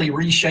fundamentally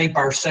reshape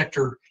our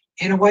sector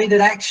in a way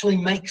that actually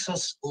makes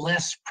us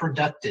less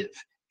productive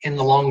in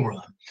the long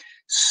run.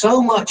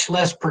 So much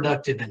less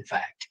productive, in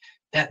fact,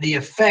 that the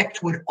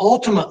effect would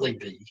ultimately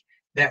be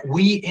that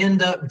we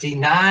end up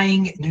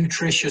denying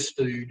nutritious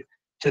food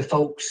to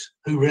folks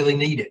who really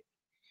need it.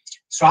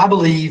 So I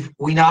believe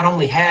we not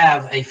only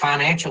have a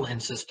financial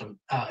incentive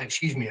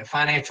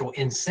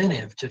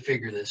to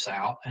figure this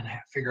out and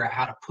figure out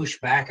how to push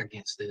back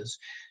against this,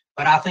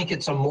 but I think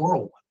it's a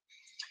moral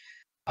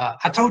one.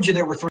 I told you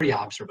there were 3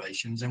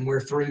 observations, and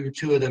we're through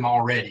 2 of them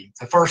already.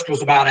 The first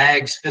was about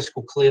ag's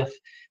fiscal cliff.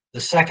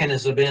 The second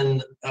has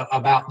been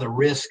about the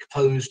risk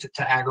posed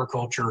to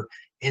agriculture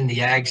in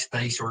the ag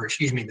space, or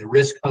the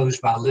risk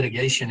posed by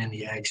litigation in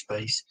the ag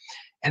space.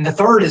 And the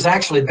third is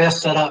actually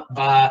best set up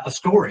by a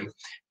story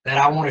that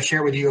I want to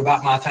share with you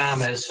about my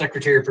time as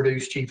Secretary of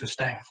Perdue's Chief of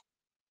Staff.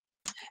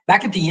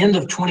 Back at the end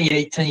of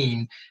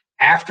 2018,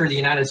 after the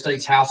United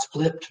States House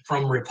flipped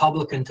from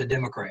Republican to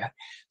Democrat,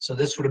 so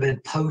this would have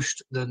been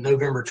post the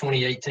November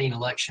 2018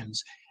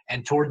 elections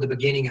and toward the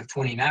beginning of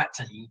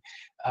 2019,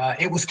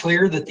 it was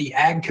clear that the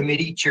Ag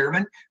Committee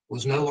chairman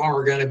was no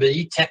longer going to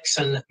be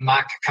Texan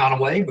Mike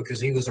Conaway because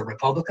he was a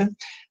Republican,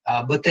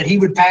 but that he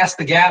would pass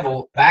the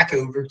gavel back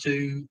over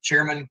to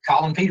Chairman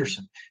Collin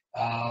Peterson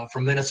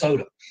from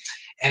Minnesota.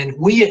 And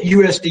we at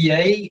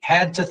USDA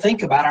had to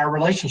think about our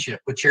relationship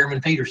with Chairman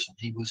Peterson.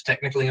 He was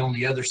technically on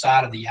the other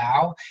side of the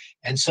aisle.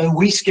 And so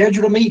we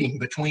scheduled a meeting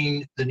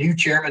between the new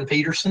Chairman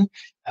Peterson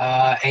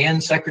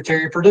and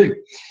Secretary Perdue.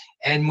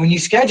 And when you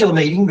schedule a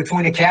meeting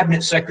between a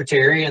cabinet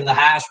secretary and the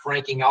highest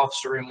ranking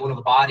officer in one of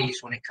the bodies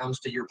when it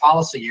comes to your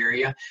policy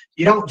area,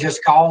 you don't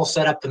just call,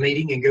 set up the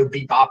meeting, and go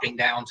bebopping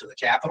down to the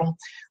Capitol.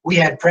 We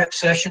had prep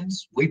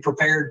sessions. We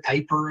prepared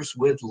papers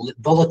with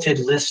bulleted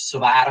lists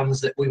of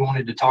items that we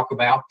wanted to talk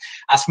about.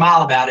 I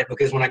smile about it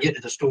because when I get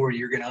to the story,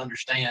 you're going to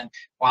understand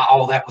why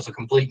all that was a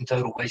complete and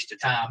total waste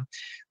of time.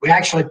 We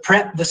actually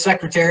prepped the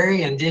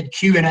secretary and did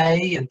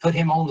Q&A and put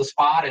him on the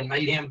spot and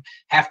made him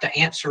have to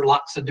answer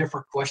lots of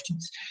different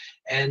questions.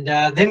 And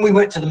then we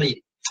went to the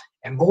meeting,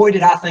 and boy,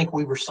 did I think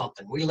we were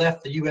something. We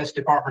left the U.S.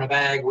 Department of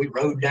Ag. We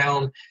rode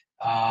down,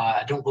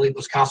 I don't believe it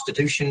was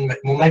Constitution, but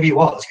well, maybe it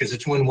was because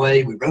it's one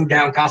way. We rode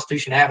down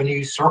Constitution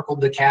Avenue,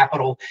 circled the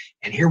Capitol,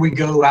 and here we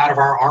go out of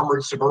our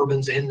armored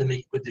Suburbans in to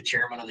meet with the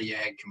chairman of the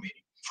Ag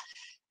Committee.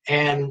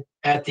 And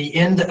at the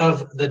end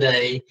of the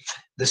day,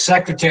 the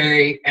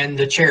secretary and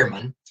the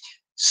chairman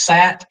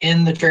sat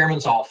in the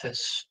chairman's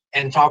office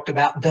and talked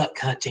about duck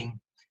hunting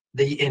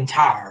the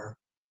entire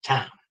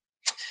time.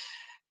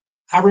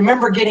 I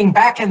remember getting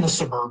back in the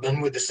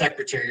Suburban with the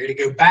secretary to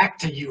go back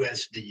to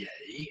USDA,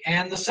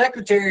 and the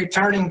secretary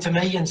turning to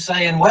me and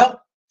saying, well,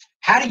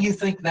 how do you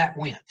think that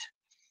went?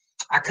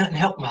 I couldn't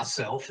help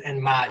myself in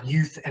my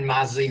youth and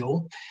my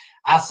zeal.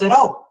 I said,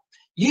 oh,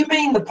 you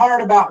mean the part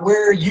about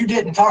where you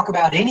didn't talk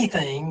about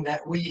anything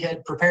that we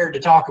had prepared to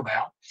talk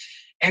about,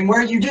 and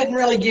where you didn't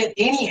really get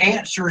any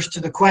answers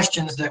to the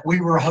questions that we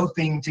were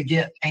hoping to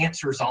get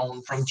answers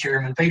on from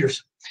Chairman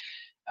Peterson.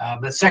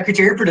 But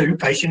Secretary Perdue,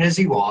 patient as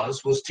he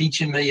was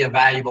teaching me a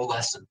valuable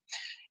lesson.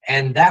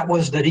 And that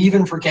was that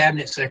even for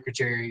cabinet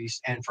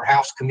secretaries and for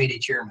House committee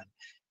chairmen,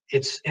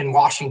 it's in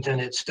Washington,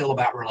 it's still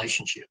about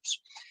relationships.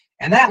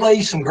 And that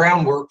lays some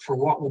groundwork for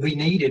what will be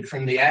needed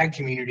from the ag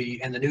community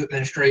and the new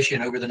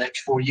administration over the next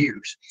 4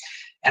 years.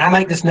 And I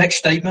make this next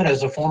statement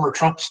as a former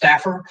Trump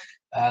staffer.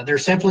 There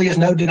simply is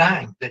no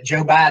denying that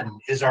Joe Biden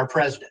is our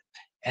president,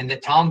 and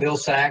that Tom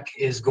Vilsack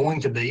is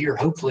going to be, or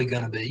hopefully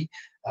going to be,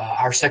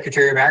 our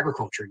Secretary of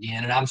Agriculture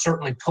again, and I'm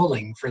certainly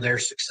pulling for their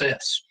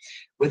success.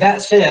 With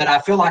that said, I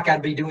feel like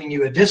I'd be doing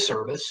you a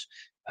disservice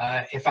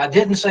if I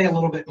didn't say a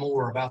little bit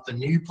more about the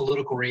new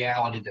political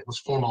reality that was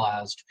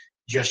formalized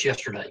just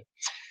yesterday.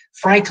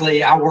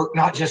 Frankly, I work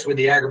not just with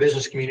the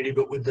agribusiness community,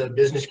 but with the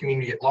business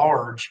community at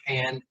large,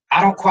 and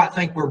I don't quite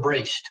think we're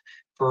braced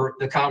for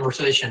the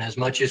conversation as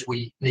much as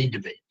we need to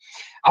be.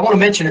 I want to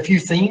mention a few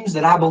themes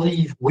that I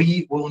believe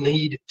we will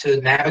need to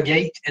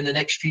navigate in the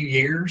next few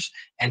years,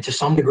 and to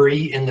some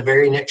degree in the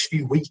very next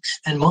few weeks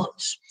and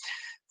months.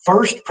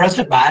 First,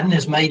 President Biden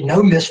has made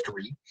no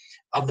mystery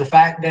of the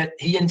fact that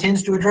he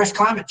intends to address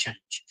climate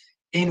change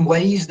in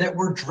ways that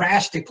were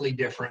drastically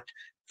different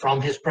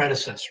from his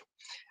predecessor.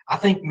 I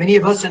think many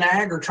of us in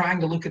ag are trying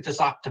to look at this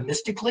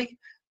optimistically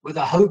with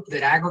a hope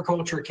that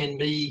agriculture can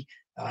be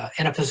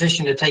in a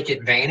position to take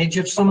advantage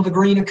of some of the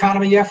green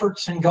economy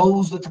efforts and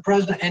goals that the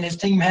president and his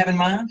team have in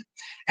mind.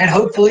 And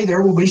hopefully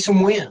there will be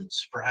some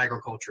wins for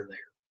agriculture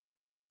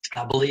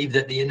there. I believe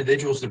that the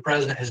individuals the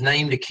president has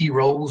named to key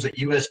roles at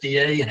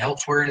USDA and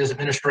elsewhere in his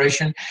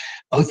administration,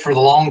 both for the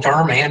long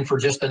term and for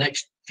just the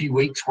next few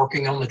weeks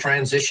working on the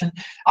transition,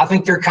 I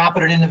think they're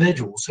competent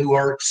individuals who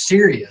are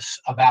serious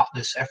about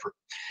this effort.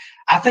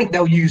 I think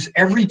they'll use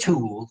every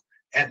tool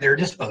at their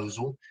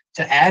disposal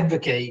to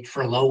advocate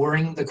for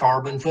lowering the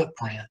carbon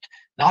footprint,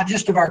 not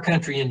just of our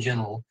country in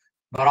general,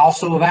 but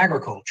also of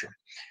agriculture.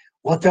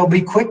 What they'll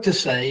be quick to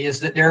say is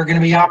that there are going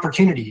to be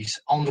opportunities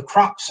on the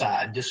crop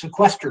side to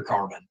sequester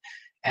carbon,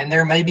 and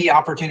there may be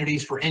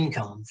opportunities for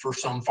income for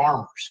some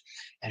farmers.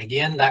 And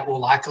again, that will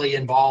likely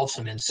involve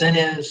some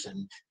incentives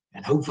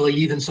and hopefully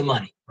even some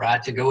money,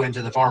 right, to go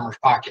into the farmer's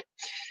pocket.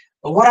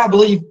 But what I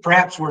believe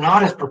perhaps we're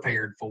not as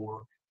prepared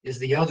for is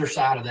the other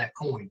side of that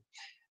coin.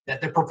 That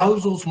the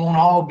proposals won't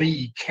all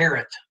be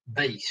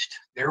carrot-based.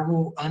 There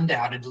will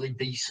undoubtedly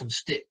be some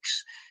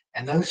sticks,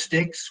 and those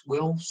sticks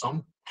will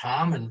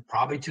sometime, and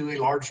probably to a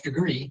large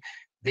degree,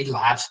 be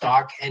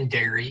livestock and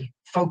dairy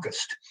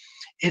focused.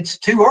 It's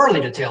too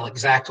early to tell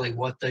exactly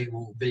what they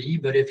will be,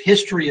 but if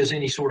history is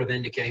any sort of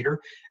indicator,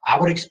 I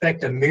would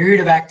expect a myriad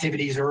of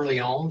activities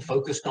early on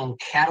focused on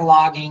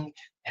cataloging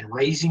and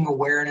raising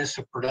awareness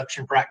of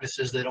production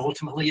practices that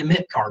ultimately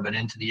emit carbon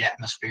into the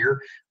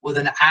atmosphere, with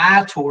an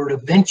eye toward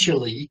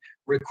eventually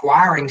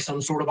requiring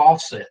some sort of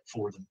offset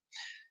for them.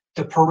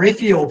 The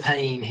peripheral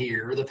pain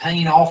here, the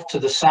pain off to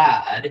the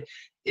side,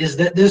 is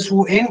that this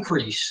will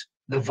increase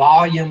the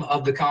volume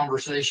of the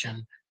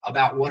conversation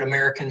about what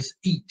Americans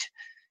eat.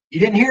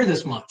 You didn't hear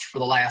this much for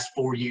the last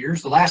 4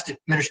 years. The last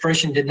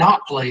administration did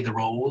not play the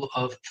role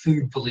of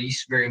food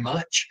police very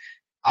much.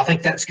 I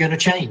think that's going to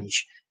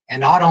change. And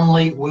not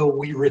only will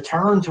we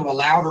return to a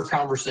louder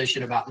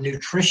conversation about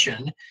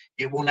nutrition,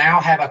 it will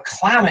now have a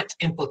climate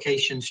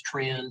implications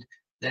trend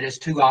that is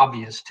too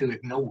obvious to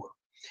ignore.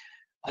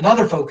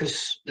 Another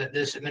focus that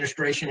this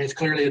administration has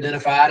clearly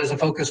identified is a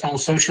focus on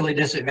socially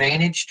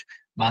disadvantaged,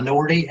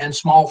 minority, and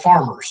small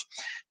farmers.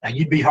 Now,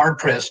 you'd be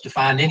hard-pressed to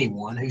find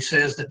anyone who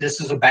says that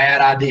this is a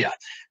bad idea,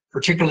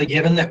 particularly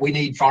given that we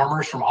need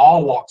farmers from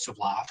all walks of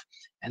life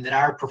and that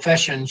our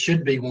profession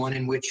should be one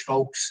in which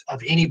folks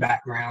of any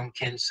background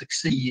can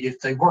succeed if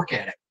they work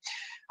at it.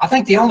 I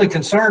think the only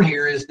concern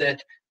here is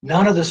that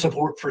none of the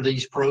support for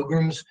these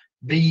programs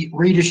be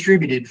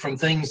redistributed from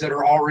things that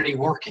are already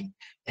working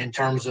in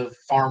terms of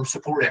farm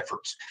support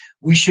efforts.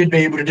 We should be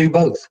able to do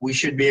both. We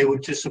should be able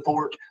to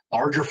support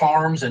larger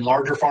farms and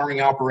larger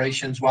farming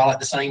operations while at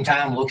the same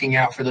time looking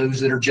out for those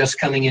that are just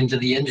coming into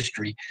the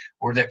industry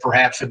or that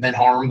perhaps have been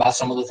harmed by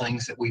some of the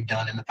things that we've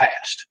done in the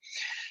past.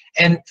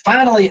 And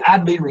finally,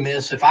 I'd be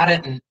remiss if I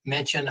didn't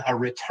mention a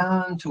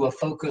return to a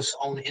focus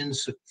on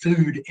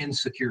food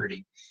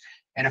insecurity.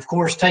 And of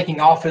course, taking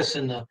office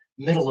in the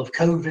middle of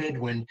COVID,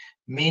 when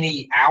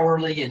many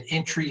hourly and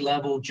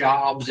entry-level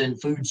jobs in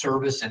food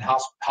service and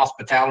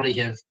hospitality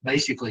have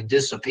basically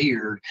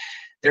disappeared,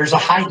 there's a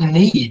heightened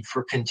need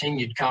for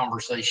continued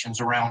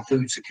conversations around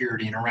food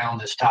security and around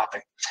this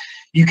topic.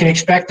 You can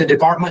expect the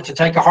department to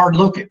take a hard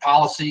look at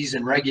policies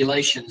and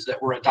regulations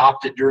that were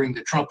adopted during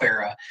the Trump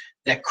era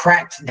that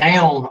cracked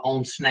down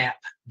on SNAP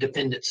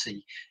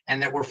dependency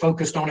and that were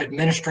focused on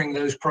administering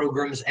those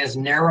programs as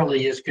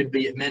narrowly as could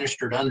be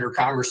administered under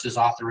Congress's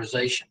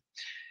authorization.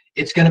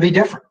 It's going to be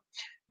different.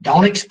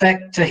 Don't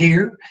expect to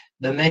hear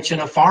the mention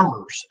of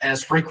farmers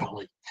as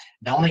frequently.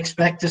 Don't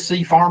expect to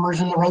see farmers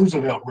in the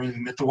Roosevelt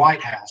room at the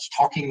White House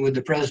talking with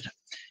the president.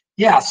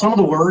 Yeah, some of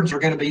the words are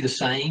going to be the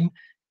same: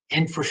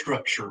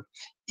 infrastructure,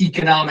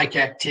 economic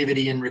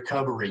activity and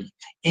recovery,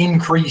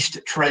 increased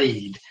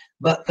trade,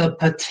 but the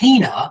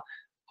patina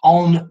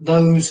on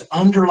those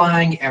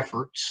underlying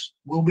efforts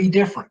will be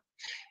different.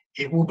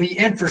 It will be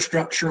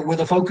infrastructure with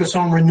a focus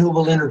on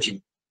renewable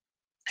energy.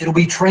 It'll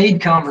be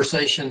trade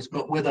conversations,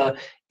 but with an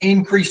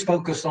increased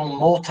focus on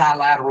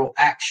multilateral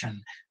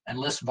action and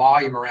less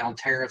volume around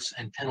tariffs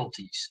and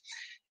penalties.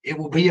 It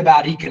will be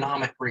about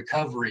economic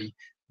recovery,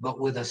 but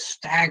with a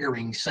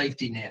staggering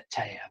safety net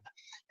tab,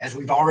 as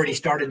we've already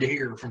started to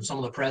hear from some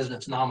of the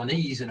president's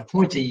nominees and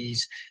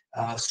appointees,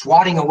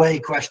 swatting away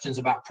questions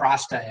about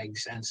price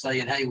tags and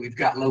saying, hey, we've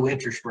got low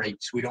interest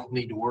rates. We don't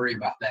need to worry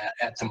about that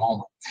at the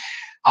moment.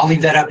 I'll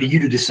leave that up to you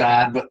to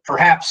decide, but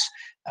perhaps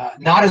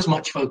not as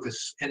much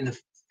focus in the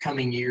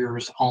coming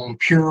years on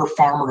pure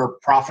farmer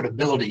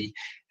profitability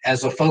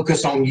as a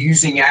focus on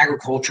using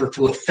agriculture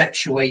to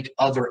effectuate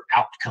other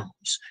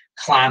outcomes: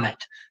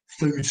 climate,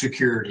 food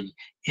security,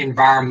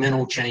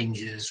 environmental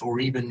changes, or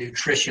even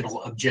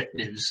nutritional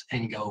objectives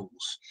and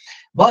goals.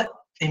 But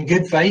in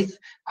good faith,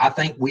 I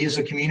think we as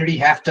a community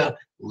have to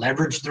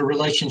leverage the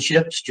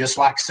relationships, just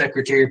like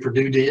Secretary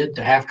Perdue did,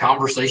 to have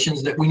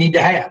conversations that we need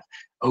to have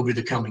over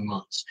the coming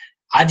months.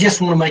 I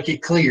just want to make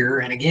it clear,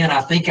 and again,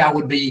 I think I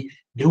would be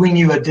doing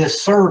you a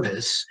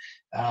disservice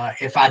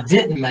if I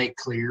didn't make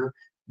clear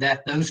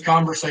that those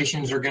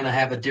conversations are going to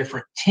have a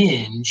different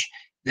tinge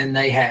than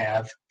they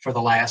have for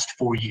the last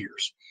 4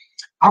 years.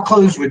 I'll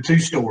close with two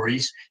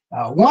stories.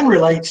 One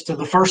relates to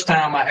the first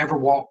time I ever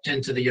walked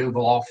into the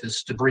Oval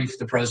Office to brief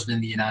the President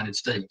of the United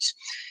States.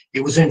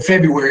 It was in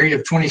February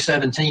of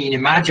 2017,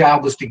 and my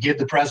job was to give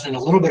the President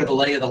a little bit of a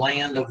lay of the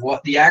land of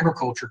what the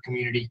agriculture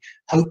community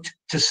hoped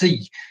to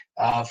see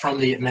from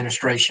the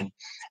administration.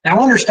 Now,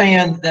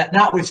 understand that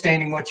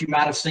notwithstanding what you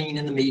might have seen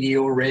in the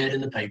media or read in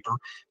the paper,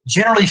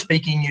 generally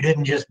speaking, you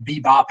didn't just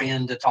bebop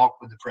in to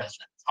talk with the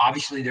President.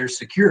 Obviously, there's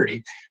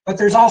security, but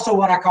there's also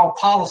what I call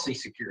policy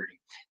security.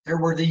 There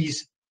were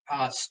these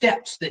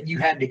steps that you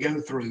had to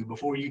go through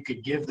before you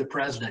could give the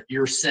President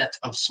your set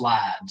of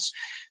slides.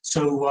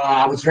 So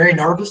I was very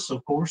nervous,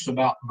 of course,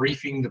 about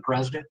briefing the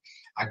President.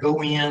 I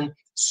go in,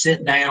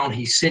 sit down.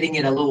 He's sitting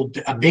at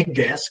a big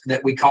desk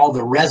that we call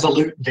the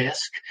Resolute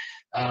desk,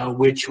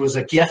 which was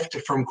a gift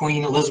from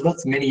Queen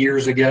Elizabeth many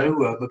years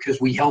ago because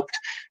we helped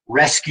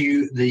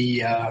rescue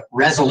the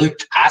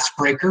Resolute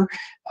icebreaker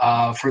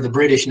for the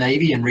British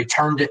Navy and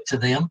returned it to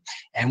them.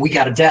 And we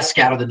got a desk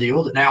out of the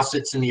deal that now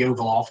sits in the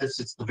Oval Office.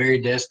 It's the very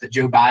desk that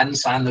Joe Biden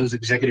signed those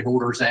executive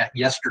orders at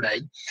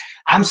yesterday.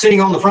 I'm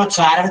sitting on the front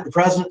side of it. The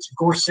President's, of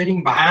course,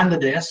 sitting behind the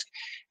desk.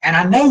 And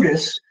I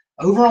notice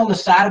over on the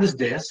side of his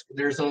desk,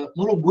 there's a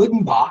little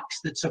wooden box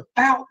that's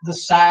about the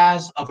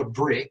size of a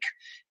brick.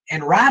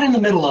 And right in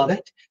the middle of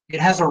it, it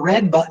has a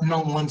red button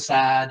on one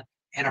side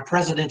and a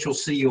presidential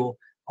seal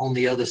on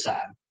the other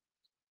side.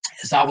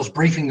 As I was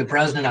briefing the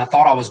President, I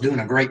thought I was doing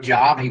a great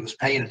job. He was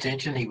paying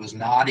attention. He was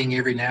nodding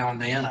every now and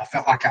then. I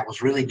felt like I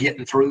was really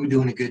getting through,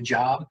 doing a good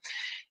job.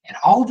 And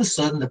all of a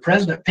sudden, the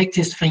President picked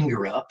his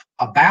finger up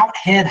about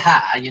head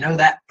high. You know,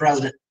 that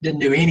President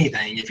didn't do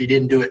anything if he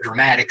didn't do it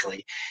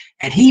dramatically.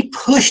 And he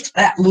pushed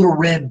that little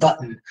red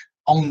button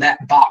on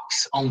that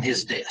box on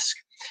his desk.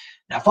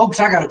 Now,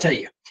 folks, I got to tell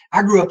you,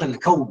 I grew up in the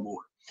Cold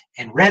War,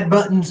 and red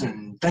buttons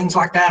and things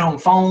like that on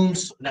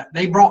phones,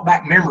 they brought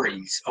back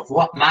memories of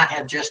what might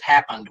have just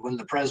happened when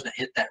the President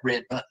hit that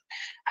red button.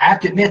 I have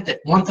to admit that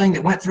one thing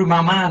that went through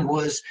my mind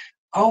was,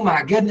 oh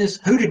my goodness,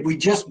 who did we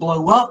just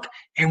blow up?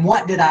 And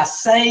what did I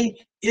say?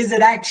 Is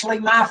it actually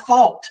my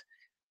fault?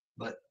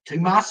 But to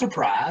my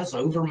surprise,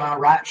 over my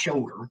right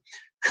shoulder,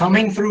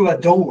 coming through a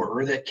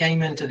door that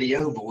came into the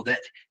Oval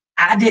that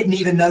I didn't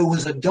even know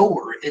was a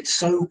door, it's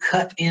so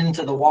cut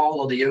into the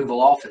wall of the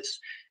Oval Office,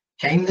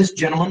 came this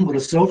gentleman with a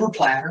silver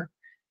platter,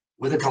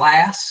 with a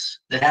glass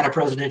that had a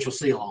presidential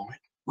seal on it,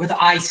 with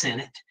ice in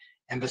it,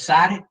 and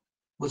beside it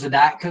was a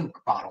Diet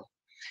Coke bottle.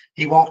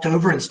 He walked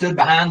over and stood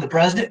behind the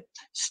president,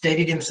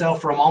 steadied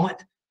himself for a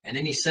moment, and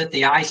then he set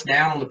the ice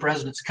down on the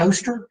president's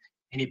coaster,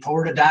 and he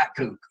poured a Diet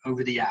Coke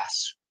over the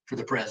ice for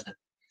the president.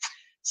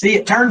 See,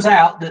 it turns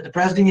out that the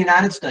President of the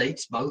United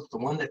States, both the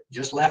one that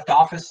just left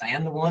office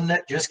and the one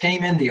that just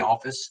came in the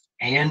office,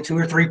 and 2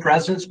 or 3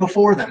 presidents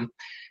before them,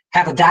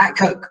 have a Diet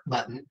Coke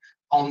button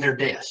on their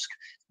desk.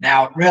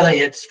 Now,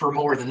 really, it's for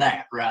more than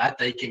that, right?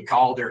 They can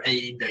call their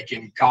aide, they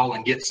can call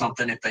and get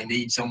something if they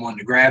need someone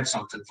to grab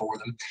something for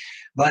them.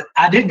 But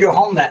I did go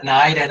home that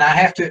night, and I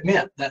have to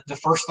admit that the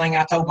first thing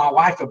I told my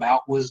wife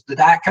about was the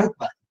Diet Coke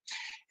button.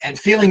 And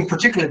feeling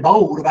particularly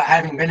bold about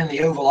having been in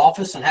the Oval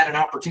Office and had an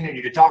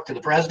opportunity to talk to the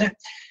president,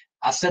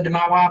 I said to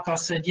my wife, I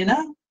said, you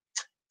know,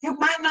 it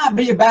might not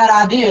be a bad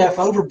idea if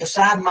over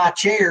beside my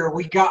chair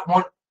we got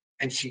one.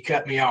 And she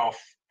cut me off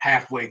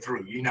halfway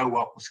through. You know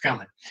what was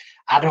coming.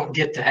 I don't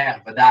get to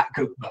have a Diet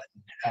Coke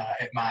button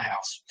at my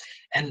house.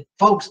 And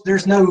folks,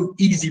 there's no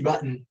easy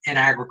button in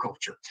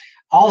agriculture.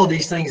 All of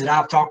these things that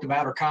I've talked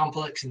about are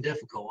complex and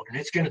difficult, and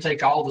it's going to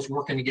take all of us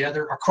working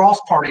together across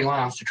party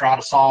lines to try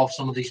to solve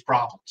some of these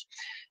problems.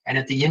 And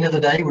at the end of the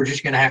day, we're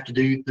just going to have to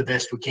do the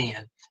best we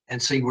can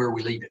and see where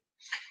we leave it.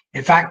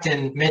 In fact,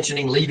 in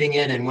mentioning leaving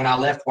it, and when I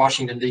left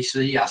Washington,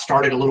 D.C., I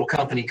started a little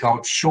company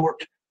called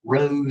Short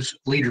Rows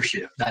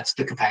Leadership. That's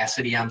the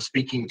capacity I'm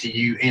speaking to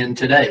you in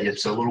today.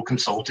 It's a little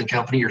consulting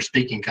company or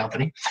speaking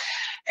company.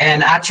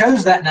 And I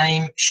chose that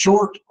name,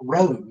 Short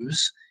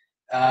Rows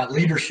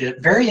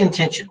Leadership, very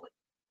intentionally.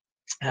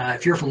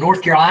 If you're from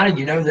North Carolina,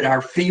 you know that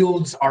our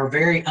fields are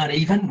very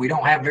uneven. We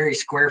don't have very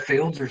square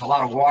fields. There's a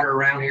lot of water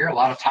around here, a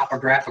lot of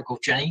topographical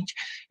change.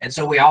 And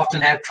so we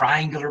often have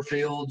triangular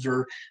fields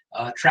or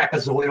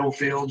trapezoidal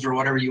fields or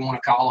whatever you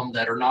want to call them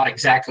that are not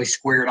exactly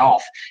squared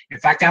off. In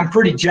fact, I'm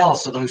pretty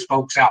jealous of those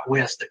folks out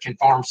west that can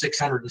farm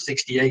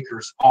 660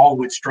 acres, all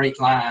with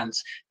straight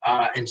lines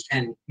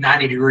and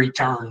 90-degree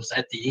turns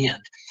at the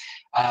end.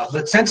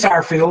 But since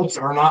our fields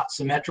are not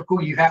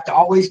symmetrical, you have to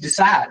always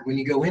decide when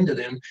you go into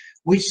them,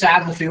 which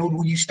side of the field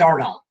will you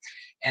start on?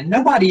 And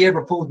nobody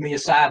ever pulled me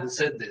aside and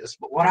said this,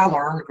 but what I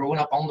learned growing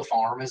up on the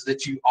farm is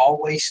that you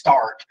always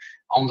start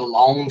on the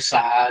long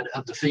side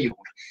of the field.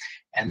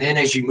 And then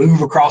as you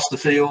move across the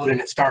field and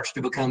it starts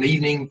to become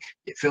evening,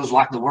 it feels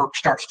like the work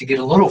starts to get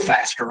a little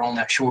faster on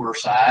that shorter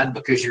side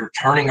because you're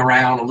turning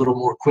around a little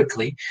more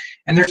quickly.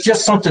 And there's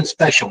just something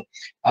special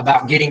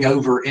about getting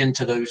over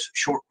into those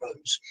short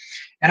rows.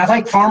 And I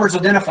think farmers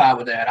identify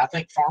with that. I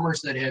think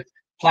farmers that have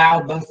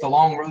plowed both the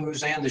long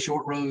rows and the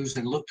short rows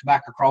and looked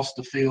back across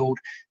the field,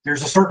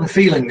 there's a certain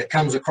feeling that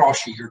comes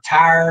across you. You're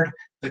tired,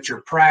 but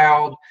you're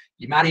proud.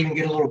 You might even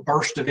get a little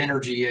burst of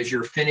energy as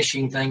you're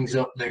finishing things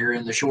up there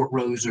in the short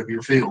rows of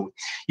your field.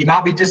 You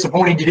might be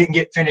disappointed you didn't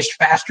get finished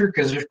faster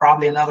because there's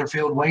probably another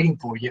field waiting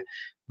for you,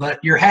 but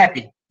you're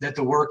happy that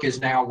the work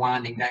is now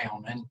winding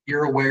down, and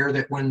you're aware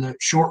that when the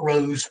short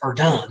rows are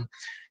done,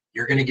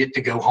 you're going to get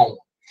to go home.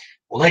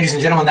 Well, ladies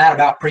and gentlemen, that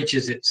about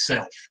preaches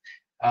itself.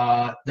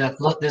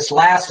 This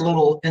last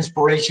little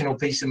inspirational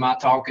piece of my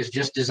talk is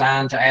just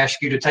designed to ask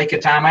you to take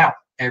a time out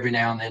every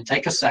now and then.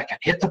 Take a second,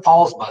 hit the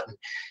pause button.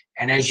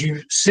 And as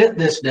you sit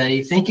this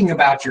day thinking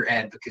about your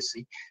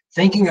advocacy,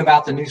 thinking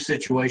about the new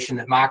situation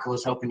that Michael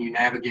is helping you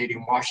navigate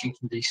in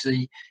Washington,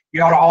 D.C.,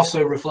 you ought to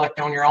also reflect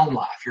on your own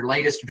life, your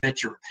latest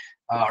venture,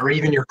 or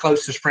even your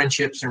closest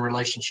friendships and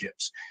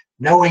relationships,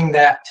 knowing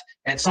that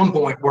at some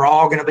point we're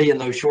all going to be in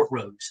those short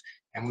rows.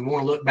 And we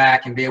want to look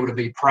back and be able to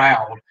be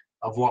proud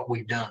of what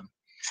we've done.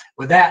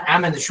 With that,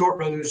 I'm in the short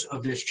rows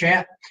of this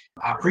chat.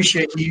 I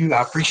appreciate you.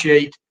 I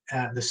appreciate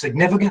the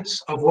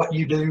significance of what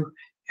you do.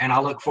 And I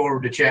look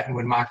forward to chatting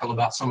with Michael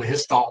about some of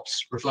his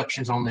thoughts,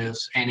 reflections on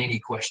this, and any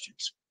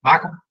questions.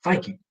 Michael,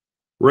 thank you.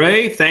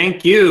 Ray,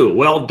 thank you.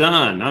 Well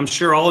done. I'm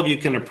sure all of you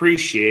can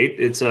appreciate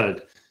it's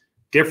a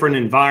different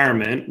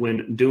environment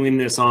when doing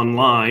this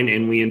online,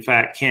 and we in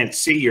fact can't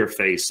see your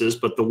faces.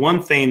 But the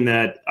one thing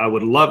that I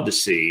would love to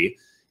see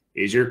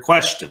is your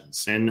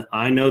questions. And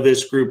I know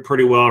this group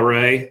pretty well,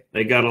 Ray.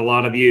 They got a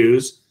lot of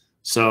views.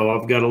 So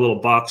I've got a little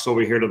box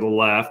over here to the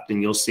left,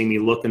 and you'll see me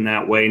looking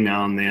that way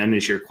now and then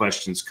as your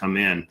questions come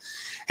in.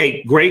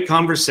 Hey, great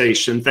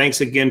conversation.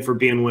 Thanks again for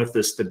being with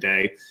us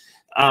today.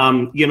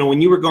 You know,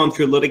 when you were going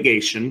through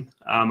litigation,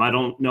 I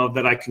don't know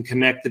that I can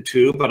connect the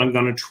two, but I'm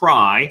going to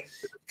try,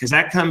 because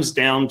that comes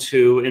down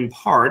to, in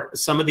part,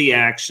 some of the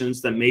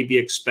actions that may be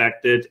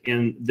expected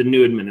in the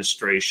new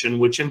administration,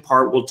 which in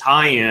part will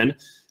tie in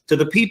to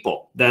the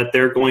people that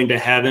they're going to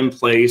have in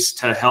place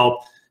to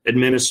help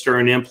administer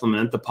and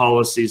implement the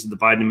policies of the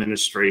Biden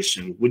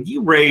administration. Would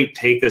you, Ray,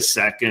 take a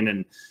second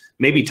and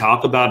maybe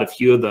talk about a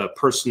few of the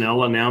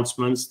personnel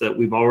announcements that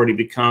we've already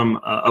become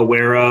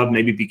aware of,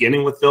 maybe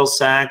beginning with Phil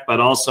Sack, but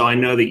also I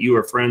know that you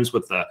are friends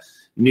with the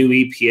new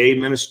EPA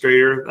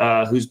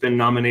administrator who's been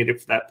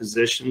nominated for that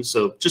position.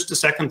 So just a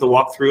second to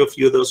walk through a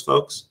few of those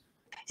folks.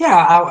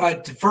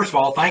 Yeah, first of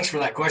all, thanks for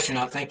that question.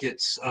 I think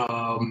it's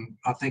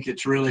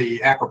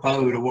really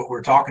apropos to what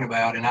we're talking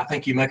about, and I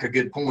think you make a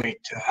good point.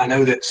 I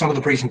know that some of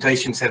the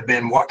presentations have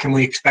been, what can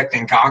we expect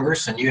in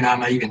Congress, and you and I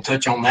may even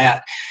touch on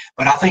that.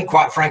 But I think,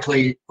 quite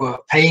frankly,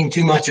 paying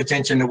too much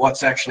attention to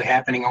what's actually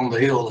happening on the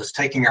Hill is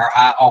taking our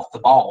eye off the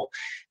ball.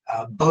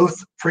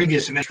 Both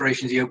previous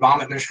administrations, the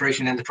Obama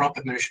administration and the Trump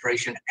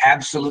administration,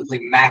 absolutely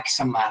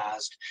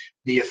maximized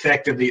the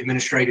effect of the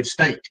administrative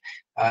state.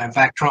 In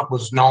fact, Trump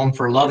was known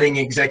for loving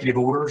executive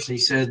orders. He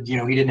said, he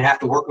didn't have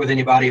to work with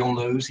anybody on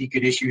those. He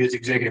could issue his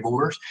executive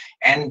orders.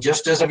 And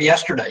just as of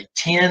yesterday,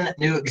 10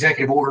 new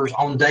executive orders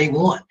on day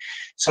one.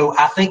 So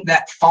I think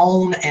that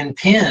phone and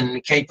pen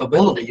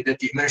capability that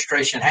the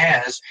administration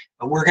has,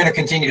 we're going to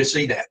continue to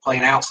see that play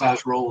an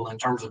outsized role in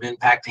terms of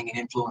impacting and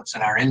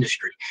influencing our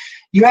industry.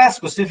 You asked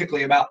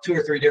specifically about 2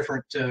 or 3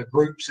 different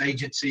groups,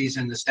 agencies,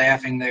 and the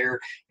staffing there.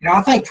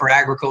 I think for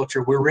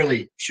agriculture, we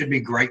really should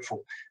be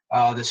grateful.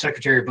 The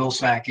Secretary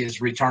Vilsack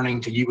is returning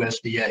to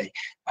USDA.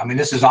 I mean,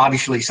 this is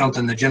obviously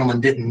something the gentleman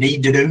didn't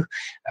need to do.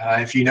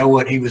 If you know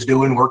what he was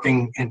doing,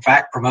 working, in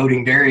fact,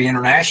 promoting dairy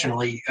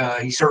internationally,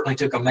 he certainly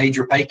took a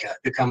major pay cut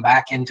to come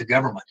back into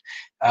government.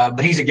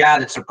 But he's a guy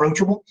that's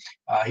approachable.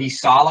 He's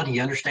solid. He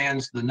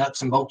understands the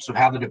nuts and bolts of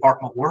how the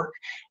department works.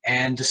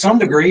 And to some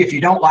degree, if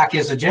you don't like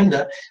his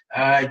agenda,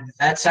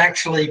 that's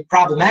actually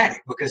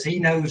problematic because he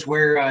knows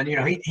where,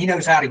 he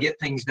knows how to get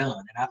things done.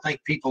 And I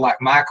think people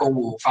like Michael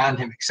will find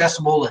him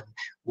accessible and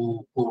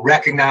will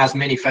recognize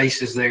many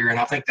faces there. And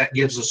I think that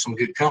gives us some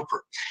good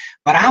comfort.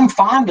 But I'm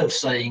fond of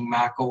saying,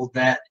 Michael,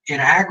 that in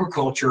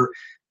agriculture,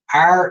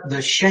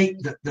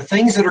 the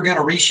things that are going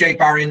to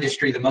reshape our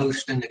industry the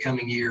most in the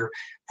coming year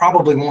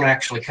probably won't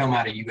actually come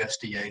out of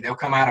USDA. They'll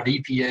come out of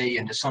EPA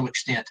and to some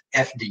extent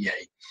FDA.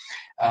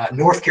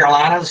 North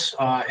Carolina's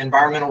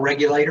environmental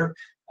regulator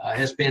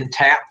has been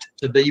tapped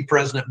to be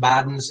President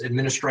Biden's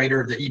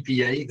administrator of the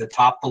EPA, the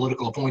top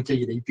political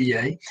appointee at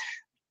EPA.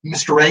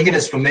 Mr. Reagan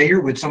is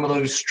familiar with some of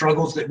those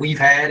struggles that we've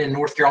had in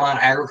North Carolina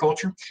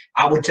agriculture.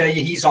 I would tell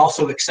you he's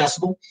also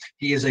accessible.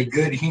 He is a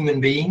good human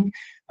being.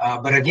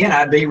 But again,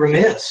 I'd be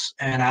remiss,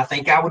 and I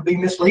think I would be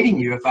misleading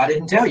you if I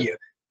didn't tell you.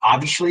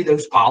 Obviously,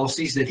 those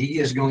policies that he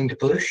is going to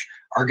push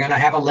are going to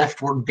have a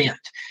leftward bent.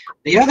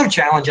 The other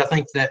challenge I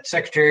think that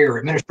Secretary or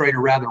Administrator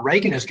rather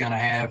Reagan is going to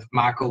have,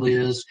 Michael,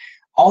 is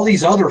all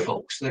these other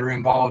folks that are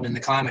involved in the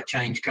climate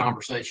change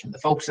conversation, the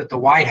folks at the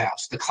White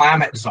House, the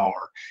climate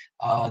czar,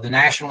 the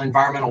National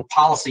Environmental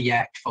Policy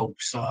Act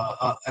folks,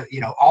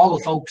 all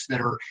the folks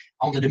that are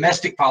on the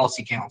Domestic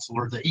Policy Council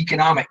or the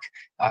Economic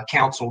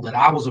Council that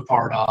I was a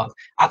part of.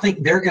 I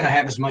think they're going to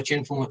have as much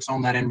influence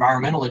on that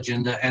environmental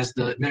agenda as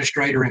the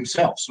administrator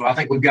himself. So I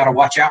think we've got to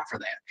watch out for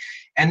that.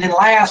 And then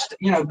last,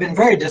 been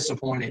very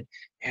disappointed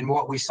in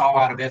what we saw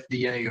out of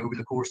FDA over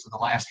the course of the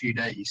last few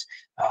days.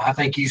 I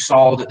think you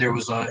saw that there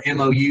was a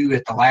MOU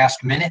at the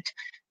last minute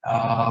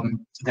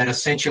that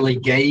essentially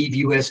gave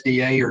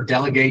USDA or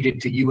delegated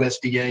to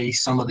USDA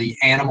some of the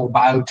animal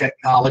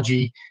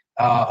biotechnology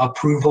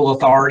approval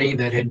authority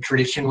that had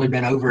traditionally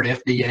been over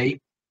at FDA.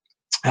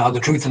 The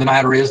truth of the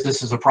matter is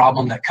this is a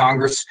problem that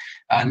Congress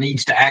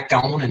needs to act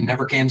on and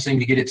never can seem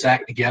to get its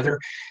act together.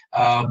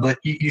 But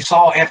you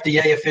saw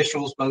FDA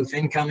officials, both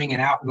incoming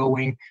and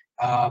outgoing,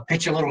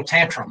 pitch a little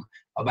tantrum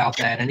about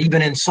that and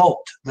even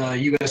insult the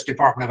U.S.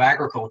 Department of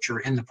Agriculture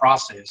in the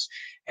process.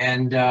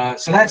 And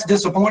so that's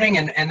disappointing,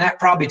 and that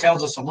probably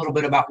tells us a little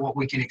bit about what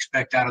we can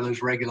expect out of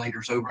those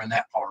regulators over in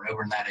that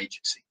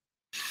agency.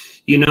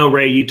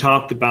 Ray, you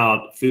talked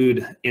about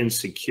food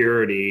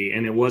insecurity,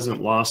 and it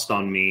wasn't lost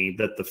on me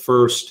that the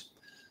first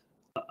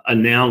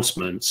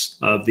announcements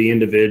of the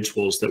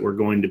individuals that were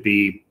going to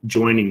be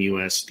joining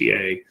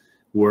USDA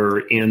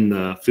were in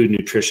the Food,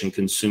 Nutrition,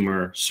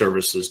 Consumer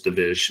Services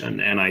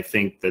Division. And I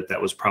think that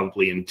that was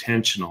probably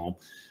intentional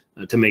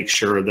to make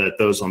sure that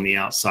those on the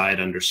outside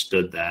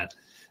understood that.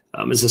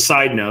 As a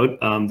side note,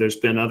 there's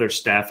been other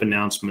staff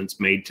announcements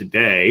made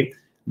today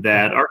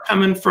that are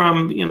coming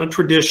from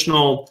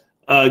traditional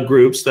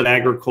groups that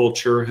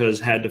agriculture has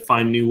had to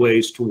find new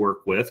ways to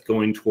work with,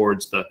 going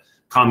towards the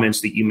comments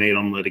that you made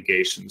on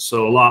litigation.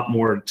 So a lot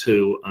more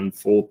to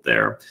unfold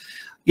there.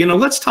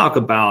 Let's talk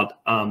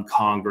about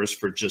Congress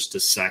for just a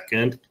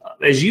second.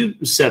 As you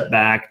sit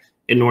back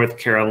in North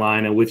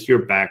Carolina with your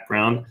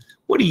background,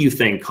 what do you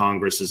think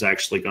Congress is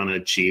actually going to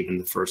achieve in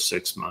the first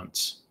 6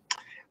 months?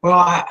 Well,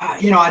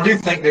 I do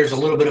think there's a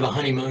little bit of a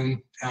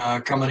honeymoon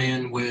coming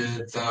in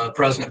with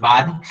President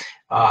Biden.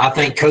 I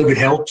think COVID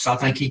helps. I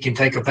think he can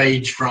take a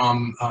page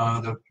from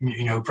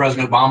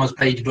President Obama's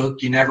page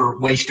book. You never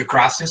waste a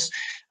crisis.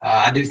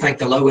 I do think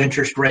the low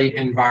interest rate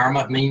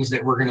environment means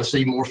that we're going to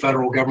see more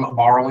federal government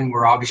borrowing.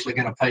 We're obviously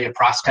going to pay a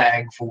price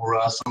tag for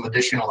some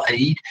additional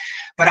aid.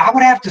 But I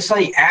would have to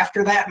say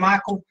after that,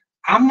 Michael,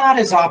 I'm not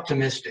as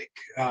optimistic,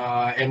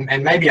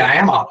 and maybe I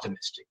am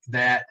optimistic,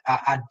 that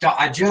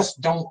I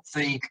just don't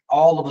think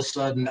all of a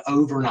sudden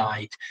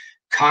overnight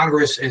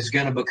Congress is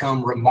going to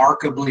become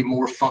remarkably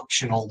more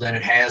functional than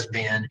it has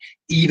been,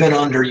 even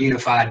under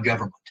unified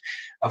government.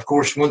 Of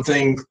course, one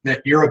thing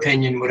that your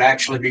opinion would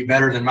actually be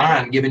better than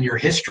mine, given your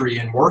history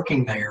and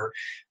working there,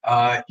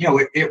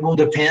 it will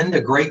depend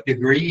a great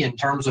degree in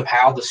terms of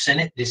how the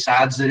Senate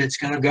decides that it's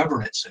going to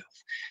govern itself.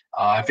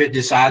 If it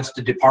decides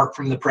to depart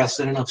from the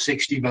precedent of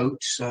 60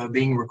 votes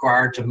being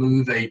required to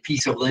move a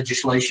piece of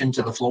legislation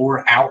to the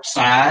floor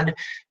outside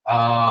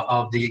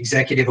of the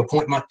executive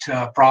appointment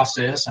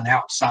process and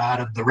outside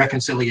of the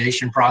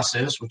reconciliation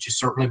process, which is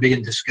certainly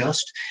being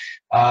discussed,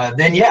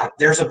 then yeah,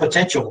 there's a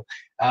potential.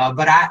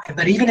 But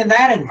even in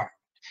that environment,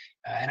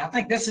 and I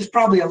think this is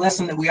probably a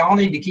lesson that we all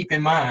need to keep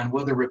in mind,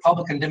 whether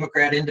Republican,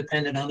 Democrat,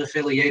 Independent,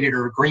 unaffiliated,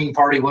 or Green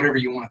Party, whatever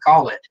you want to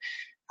call it.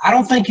 I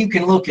don't think you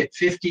can look at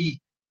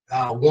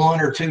 51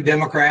 or 2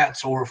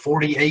 Democrats or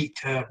 48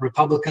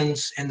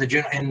 Republicans in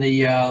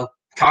the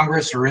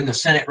Congress, or in the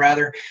Senate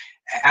rather.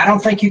 I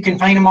don't think you can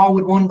paint them all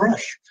with one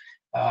brush.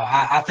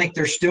 I think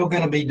there's still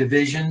going to be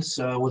divisions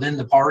within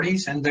the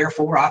parties, and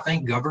therefore I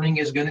think governing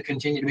is going to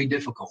continue to be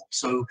difficult.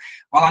 So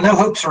while I know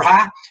hopes are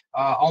high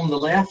on the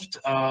left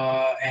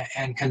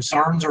and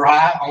concerns are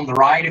high on the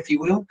right, if you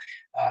will,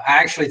 I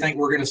actually think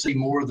we're going to see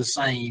more of the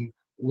same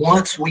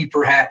once we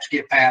perhaps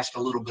get past a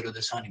little bit of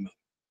this honeymoon.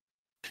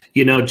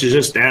 You know, to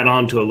just add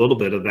on to a little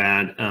bit of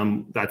that,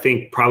 I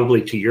think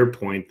probably to your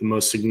point, the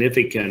most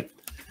significant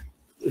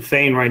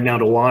thing right now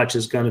to watch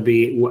is going to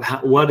be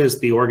what is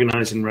the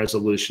organizing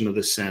resolution of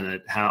the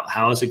Senate?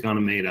 How is it going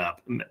to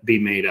be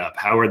made up?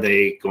 How are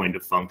they going to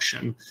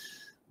function?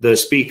 The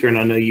speaker, and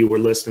I know you were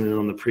listening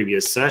on the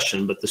previous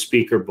session, but the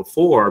speaker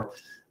before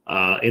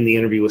in the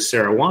interview with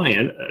Sarah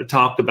Wyant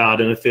talked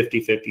about in a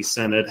 50-50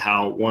 Senate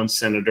how one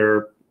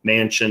senator,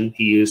 Manchin,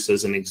 he used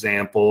as an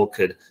example,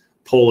 could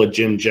pull a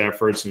Jim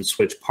Jeffords and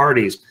switch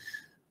parties.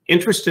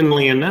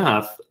 Interestingly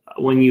enough,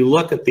 when you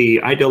look at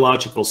the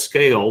ideological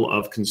scale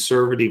of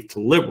conservative to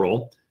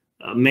liberal,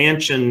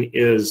 Manchin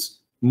is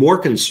more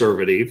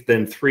conservative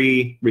than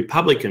 3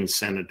 Republican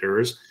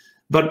senators,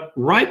 but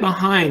right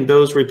behind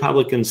those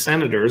Republican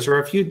senators are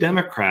a few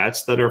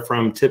Democrats that are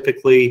from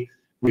typically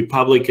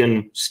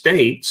Republican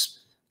states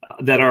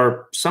that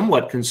are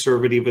somewhat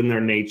conservative in their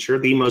nature,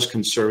 the most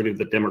conservative,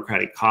 the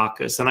Democratic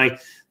caucus. And I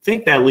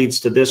think that leads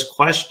to this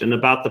question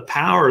about the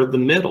power of the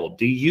middle.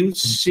 Do you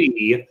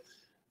see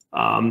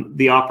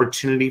the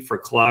opportunity for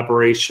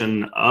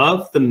collaboration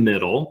of the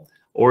middle,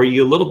 or are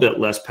you a little bit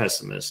less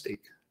pessimistic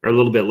or a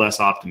little bit less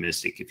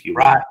optimistic, if you will?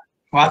 Right.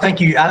 Well, I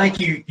think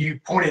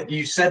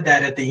you said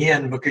that at the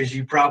end because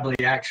you probably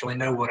actually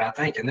know what I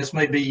think, and this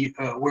may be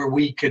where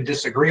we could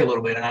disagree a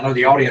little bit. And I know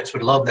the audience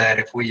would love that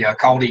if we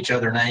called each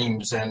other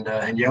names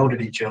and yelled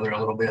at each other a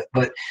little bit.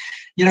 But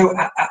you know,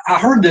 I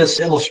heard this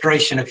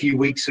illustration a few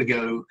weeks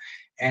ago,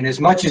 and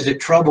as much as it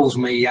troubles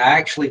me, I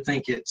actually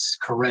think it's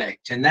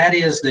correct. And that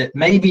is that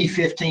maybe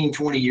 15,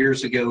 20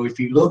 years ago, if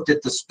you looked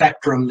at the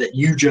spectrum that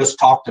you just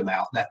talked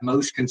about, that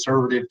most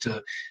conservative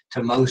to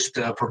most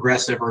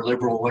progressive or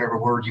liberal, whatever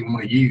word you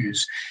want to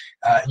use,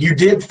 you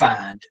did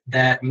find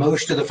that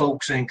most of the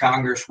folks in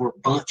Congress were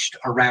bunched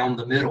around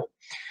the middle.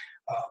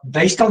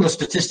 Based on the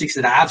statistics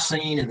that I've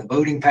seen and the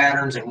voting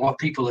patterns and what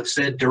people have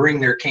said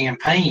during their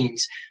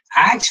campaigns,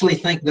 I actually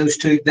think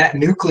that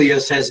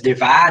nucleus has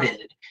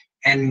divided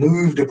and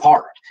moved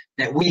apart,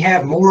 that we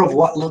have more of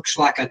what looks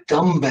like a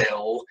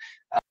dumbbell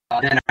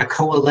than a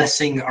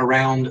coalescing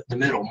around the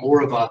middle,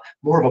 more of a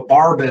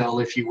barbell,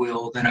 if you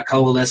will, than a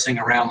coalescing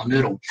around the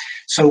middle.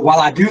 So while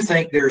I do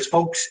think there's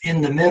folks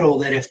in the middle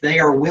that if they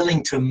are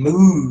willing to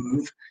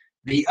move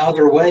the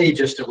other way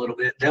just a little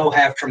bit, they'll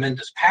have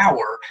tremendous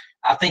power.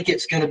 I think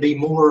it's going to be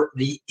more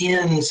the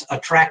ends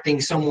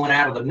attracting someone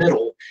out of the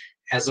middle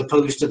as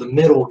opposed to the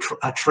middle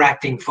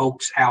attracting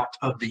folks out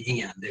of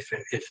the end,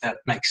 if that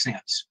makes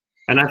sense.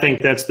 And I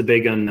think that's the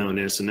big unknown,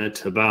 isn't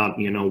it, about,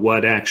 you know,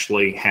 what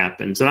actually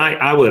happens. And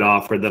I would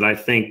offer that I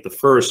think the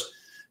first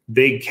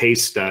big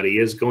case study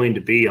is going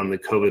to be on the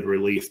COVID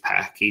relief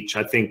package.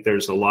 I think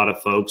there's a lot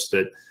of folks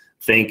that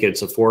think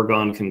it's a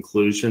foregone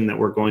conclusion that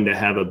we're going to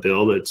have a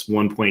bill that's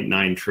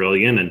 1.9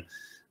 trillion. And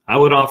I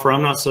would offer,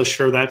 I'm not so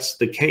sure that's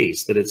the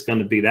case, that it's going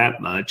to be that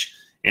much.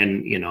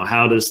 And, you know,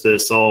 how does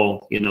this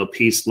all, you know,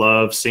 peace,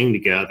 love, sing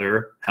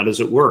together? How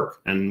does it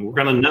work? And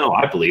we're going to know,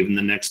 I believe, in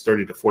the next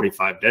 30 to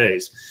 45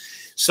 days.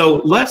 So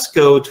let's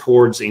go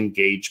towards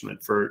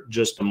engagement for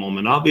just a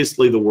moment.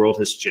 Obviously, the world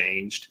has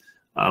changed.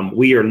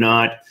 We are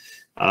not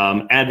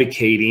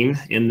advocating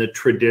in the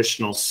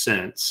traditional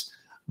sense.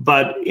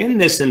 But in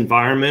this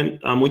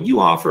environment, would you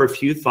offer a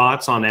few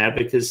thoughts on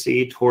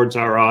advocacy towards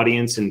our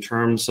audience in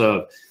terms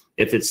of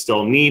if it's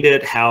still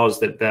needed, how does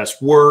that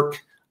best work?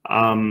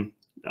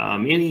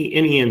 Any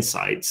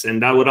insights?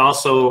 And I would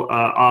also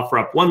offer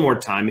up one more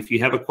time, if you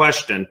have a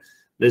question,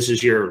 this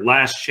is your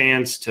last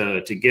chance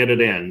to get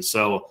it in.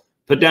 So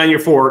put down your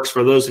forks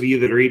for those of you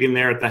that are eating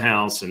there at the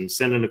house and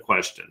send in a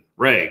question.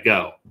 Ray,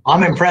 go.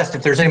 I'm impressed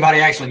if there's anybody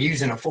actually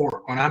using a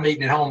fork. When I'm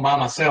eating at home by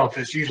myself,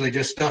 it's usually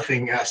just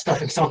stuffing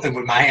something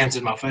with my hands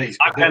in my face.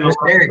 This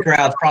dairy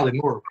crowd's probably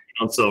more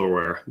on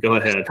silverware. Go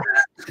ahead.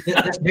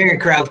 This dairy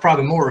crowd's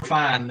probably more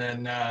refined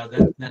than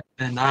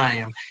I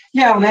am.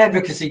 Yeah, on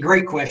advocacy,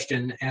 great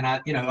question. And I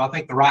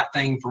think the right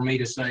thing for me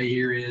to say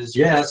here is,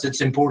 yes,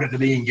 it's important to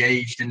be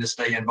engaged and to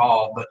stay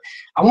involved. But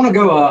I want to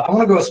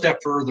go a step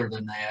further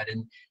than that,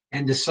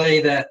 and to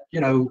say that,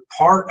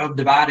 part of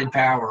divided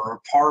power,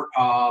 or part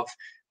of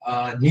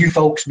new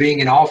folks being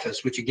in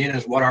office, which again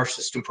is what our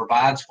system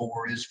provides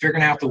for, is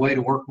figuring out the way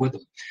to work with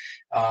them.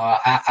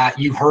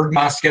 You heard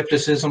my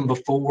skepticism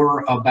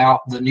before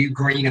about the new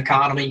green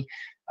economy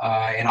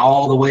and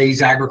all the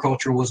ways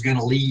agriculture was going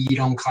to lead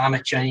on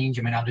climate change.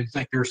 I mean, I do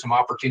think there are some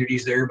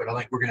opportunities there, but I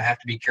think we're going to have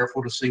to be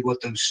careful to see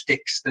what those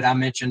sticks that I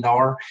mentioned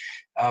are.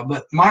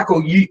 But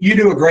Michael, you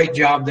do a great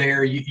job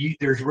there.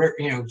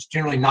 There's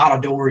generally not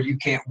a door you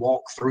can't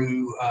walk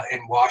through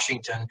in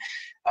Washington.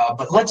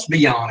 But let's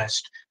be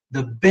honest,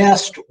 the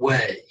best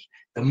way,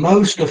 the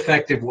most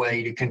effective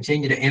way to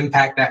continue to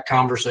impact that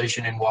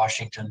conversation in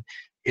Washington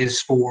is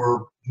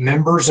for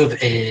members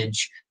of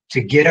EDGE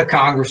to get a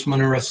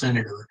congressman or a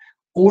senator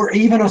or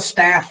even a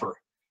staffer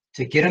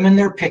to get them in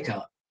their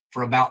pickup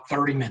for about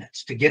 30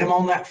 minutes, to get them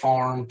on that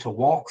farm, to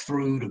walk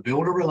through, to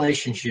build a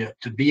relationship,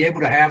 to be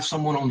able to have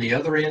someone on the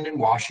other end in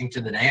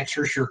Washington that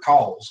answers your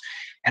calls.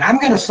 And I'm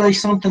going to say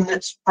something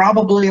that's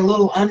probably a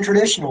little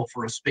untraditional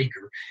for a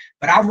speaker,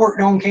 but I've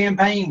worked on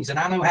campaigns and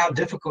I know how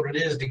difficult it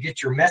is to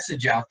get your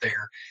message out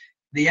there.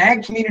 The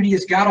ag community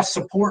has got to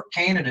support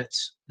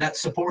candidates that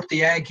support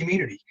the ag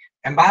community.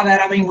 And by that,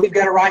 I mean, we've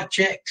got to write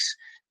checks.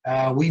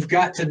 We've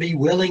got to be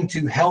willing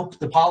to help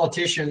the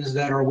politicians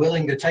that are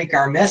willing to take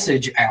our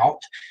message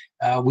out.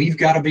 We've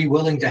got to be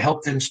willing to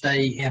help them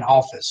stay in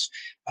office.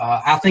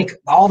 I think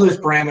all those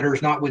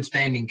parameters,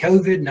 notwithstanding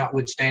COVID,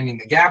 notwithstanding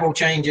the gavel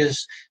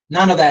changes,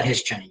 none of that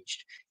has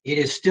changed. It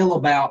is still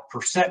about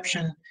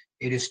perception.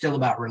 It is still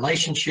about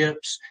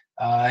relationships.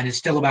 And it's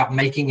still about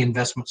making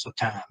investments of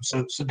time.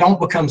 So don't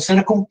become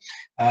cynical.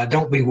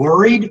 Don't be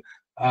worried.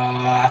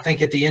 I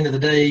think at the end of the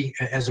day,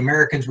 as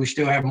Americans, we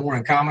still have more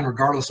in common,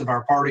 regardless of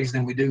our parties,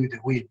 than we do that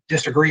we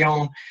disagree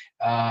on,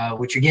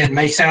 which again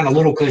may sound a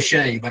little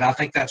cliche, but I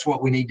think that's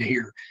what we need to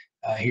hear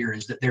here,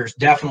 is that there's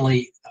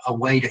definitely a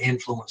way to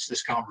influence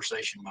this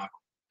conversation,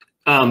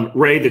 Michael.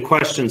 Ray, the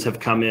questions have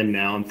come in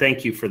now, and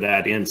thank you for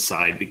that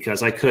insight,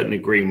 because I couldn't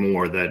agree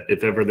more that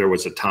if ever there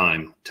was a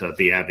time to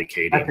be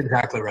advocating. That's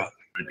exactly right.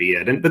 Be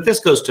it. But this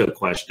goes to a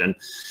question.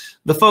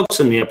 The folks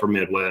in the upper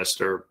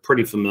Midwest are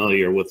pretty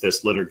familiar with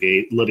this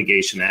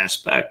litigation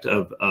aspect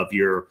of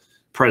your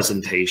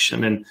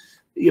presentation. And,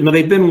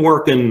 they've been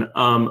working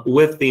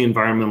with the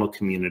environmental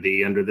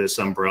community under this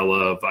umbrella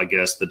of, I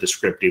guess, the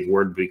descriptive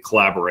word would be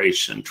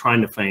collaboration,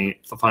 trying to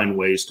find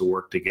ways to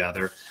work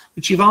together.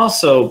 But you've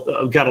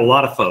also got a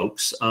lot of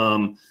folks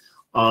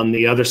on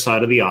the other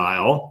side of the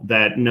aisle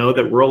that know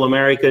that rural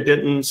America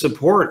didn't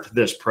support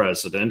this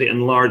president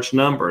in large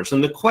numbers.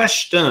 And the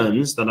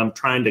questions that I'm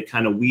trying to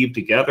kind of weave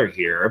together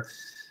here,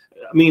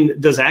 I mean,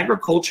 does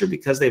agriculture,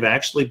 because they've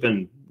actually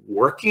been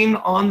working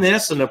on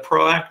this in a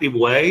proactive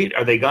way,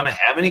 are they going to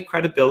have any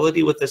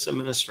credibility with this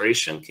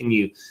administration? Can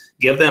you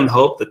give them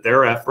hope that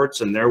their efforts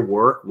and their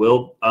work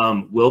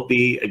will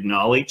be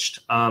acknowledged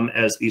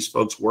as these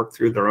folks work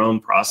through their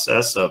own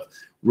process of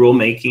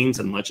rulemakings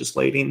and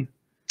legislating?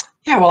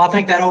 Yeah, well, I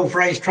think that old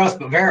phrase, trust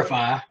but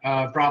verify,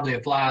 probably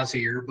applies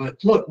here.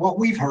 But look, what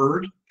we've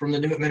heard from the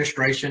new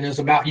administration is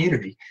about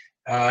unity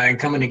and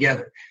coming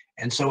together.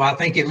 And so I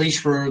think at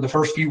least for the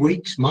first few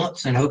weeks,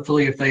 months, and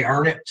hopefully if they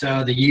earn it,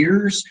 the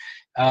years,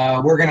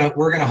 we're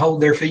gonna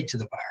hold their feet to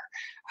the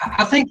fire.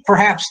 I think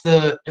perhaps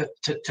to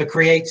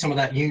create some of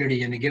that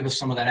unity and to give us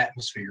some of that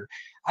atmosphere,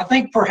 I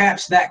think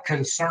perhaps that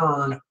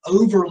concern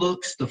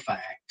overlooks the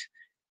fact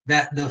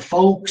that the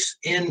folks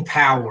in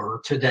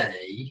power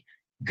today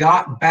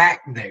got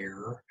back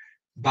there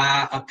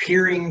by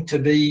appearing to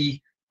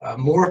be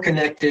more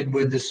connected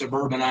with the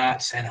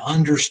suburbanites and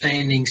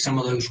understanding some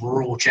of those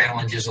rural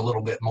challenges a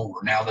little bit more.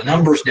 Now, the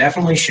numbers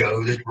definitely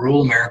show that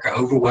rural America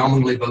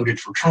overwhelmingly voted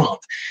for Trump,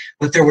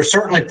 but there were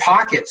certainly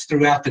pockets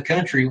throughout the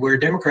country where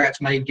Democrats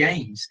made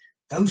gains.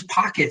 Those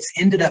pockets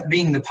ended up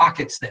being the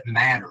pockets that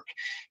mattered.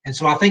 And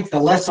so I think the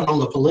lesson on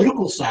the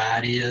political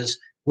side is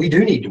we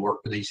do need to work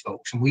with these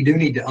folks, and we do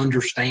need to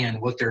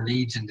understand what their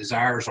needs and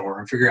desires are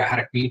and figure out how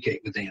to communicate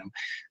with them.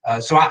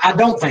 So I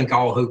don't think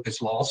all hope is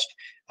lost.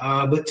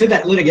 But to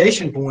that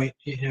litigation point,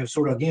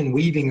 sort of again,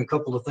 weaving a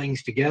couple of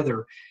things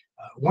together,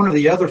 one of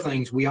the other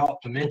things we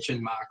ought to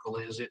mention, Michael,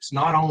 is it's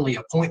not only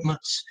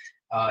appointments,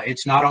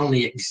 it's not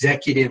only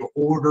executive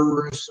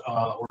orders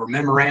or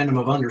memorandum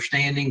of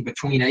understanding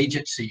between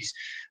agencies,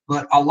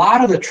 but a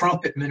lot of the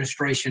Trump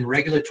administration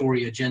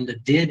regulatory agenda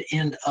did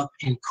end up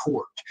in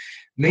court.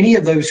 Many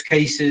of those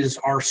cases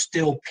are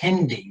still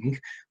pending,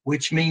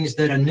 which means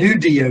that a new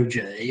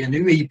DOJ, a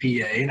new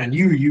EPA, and a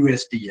new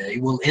USDA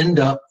will end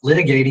up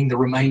litigating the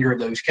remainder of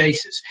those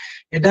cases.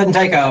 It doesn't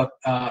take a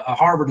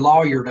Harvard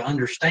lawyer to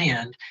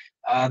understand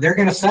they're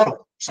going to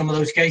settle some of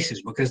those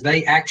cases because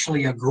they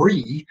actually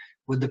agree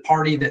with the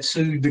party that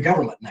sued the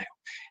government now.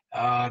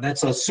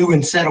 That's a sue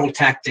and settle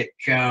tactic,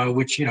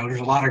 which, there's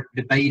a lot of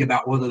debate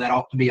about whether that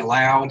ought to be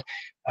allowed.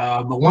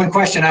 But one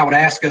question I would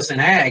ask us in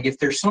ag, if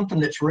there's something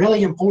that's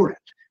really important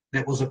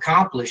that was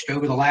accomplished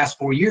over the last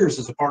 4 years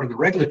as a part of the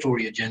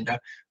regulatory agenda,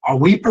 are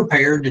we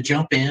prepared to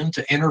jump in,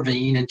 to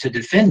intervene, and to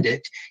defend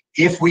it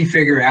if we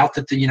figure out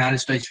that the United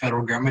States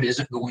federal government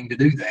isn't going to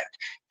do that?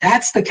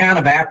 That's the kind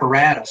of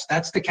apparatus,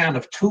 that's the kind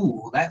of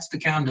tool, that's the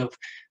kind of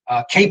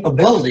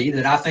capability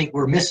that I think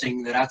we're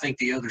missing, that I think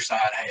the other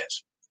side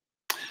has.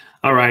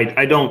 All right,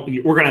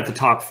 we're gonna have to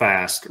talk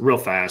fast, real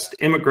fast.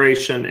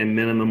 Immigration and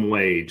minimum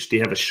wage. Do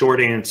you have a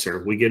short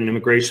answer? We get an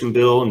immigration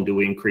bill, and do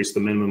we increase the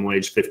minimum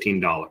wage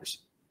 $15?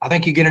 I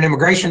think you get an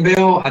immigration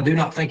bill. I do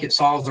not think it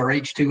solves our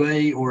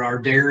H-2A or our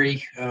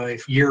dairy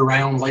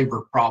year-round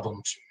labor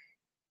problems.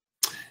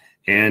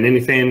 And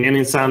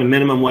any sign of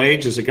minimum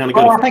wage? Is it going to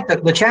go? Well, I think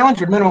that the challenge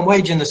with minimum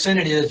wage in the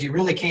Senate is you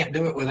really can't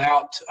do it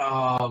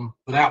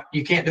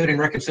you can't do it in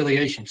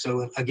reconciliation.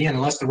 So again,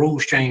 unless the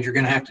rules change, you're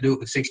going to have to do it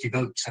with 60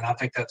 votes, and I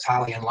think that's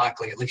highly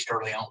unlikely, at least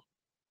early on.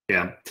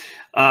 Yeah,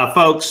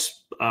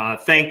 folks,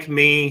 thank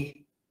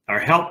me or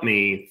help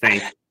me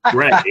thank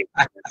Ray.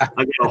 I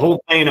got a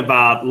whole thing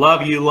about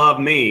love you, love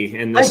me,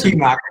 and this. Thank you,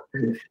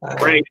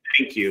 Michael. Ray,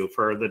 thank you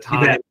for the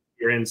time,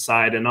 your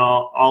insight, and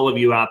all of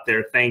you out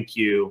there. Thank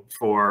you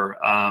for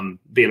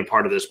being a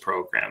part of this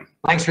program.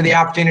 Thanks for the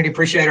opportunity.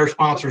 Appreciate our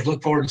sponsors.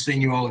 Look forward to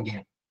seeing you all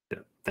again.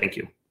 Thank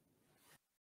you.